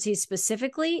currencies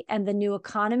specifically, and the new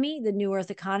economy, the new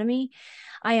earth economy.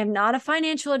 I am not a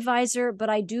financial advisor, but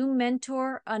I do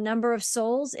mentor a number of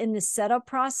souls in the setup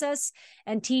process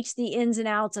and teach the ins and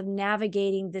outs of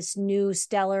navigating this new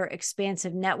stellar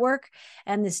expansive network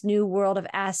and this new world of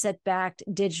asset-backed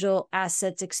digital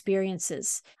assets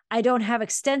experiences. I don't have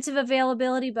extensive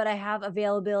availability, but I have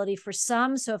availability for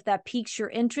some. So if that piques your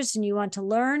interest and you want to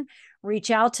learn,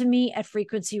 reach out to me at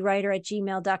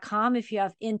frequencywriter@gmail.com if you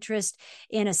have interest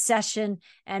in a session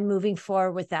and moving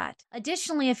forward with that.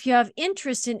 Additionally, if you have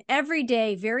interest in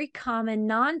everyday, very common,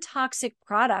 non-toxic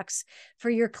products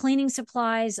for your cleaning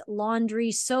supplies,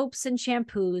 laundry, soaps, and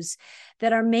shampoos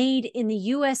that are made in the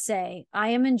USA, I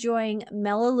am enjoying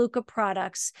Melaleuca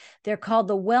products. They're called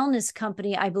the Wellness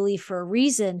Company, I believe, for a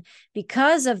reason,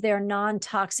 because of their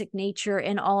non-toxic nature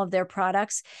in all of their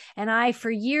products. And I,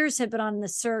 for years, have been on the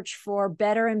search for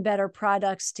better and better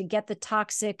products to get the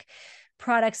toxic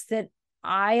products that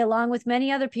I, along with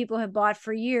many other people, have bought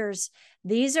for years.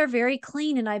 These are very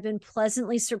clean, and I've been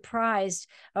pleasantly surprised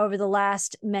over the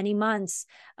last many months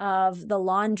of the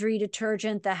laundry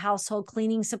detergent, the household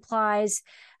cleaning supplies,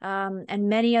 and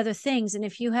many other things. And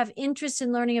if you have interest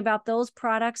in learning about those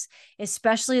products,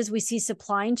 especially as we see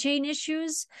supply chain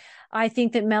issues, I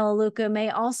think that Melaleuca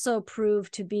may also prove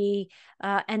to be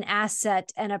an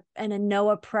asset and a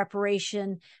NOAA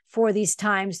preparation for these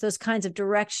times. Those kinds of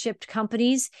direct shipped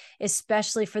companies,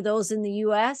 especially for those in the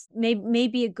US, may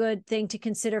be a good thing to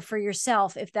consider for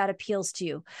yourself if that appeals to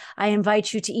you. I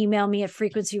invite you to email me at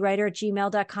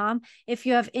frequencywriter@gmail.com if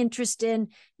you have interest in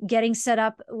getting set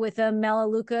up with a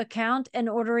Melaleuca account and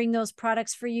ordering those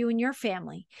products for you and your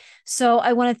family. So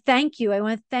I want to thank you. I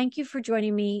want to thank you for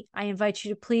joining me. I invite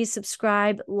you to please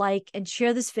subscribe, like, and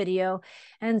share this video,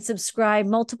 and subscribe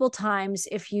multiple times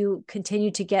if you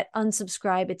continue to get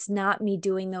unsubscribed. It's not me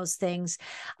doing those things.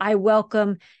 I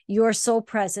welcome your soul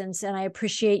presence, and I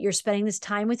appreciate your spending this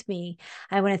time with me.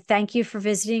 I want to thank you for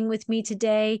visiting with me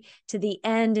today to the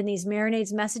end in these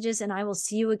Marinades messages, and I will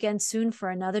see you again soon for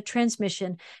another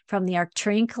transmission from the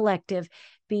Arcturian Collective.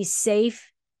 Be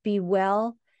safe, be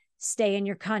well, stay in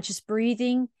your conscious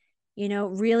breathing,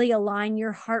 really align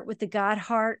your heart with the God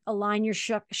heart, align your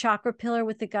chakra pillar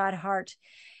with the God heart,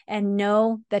 and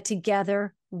know that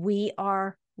together we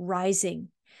are rising.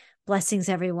 Blessings,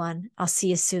 everyone. I'll see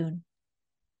you soon.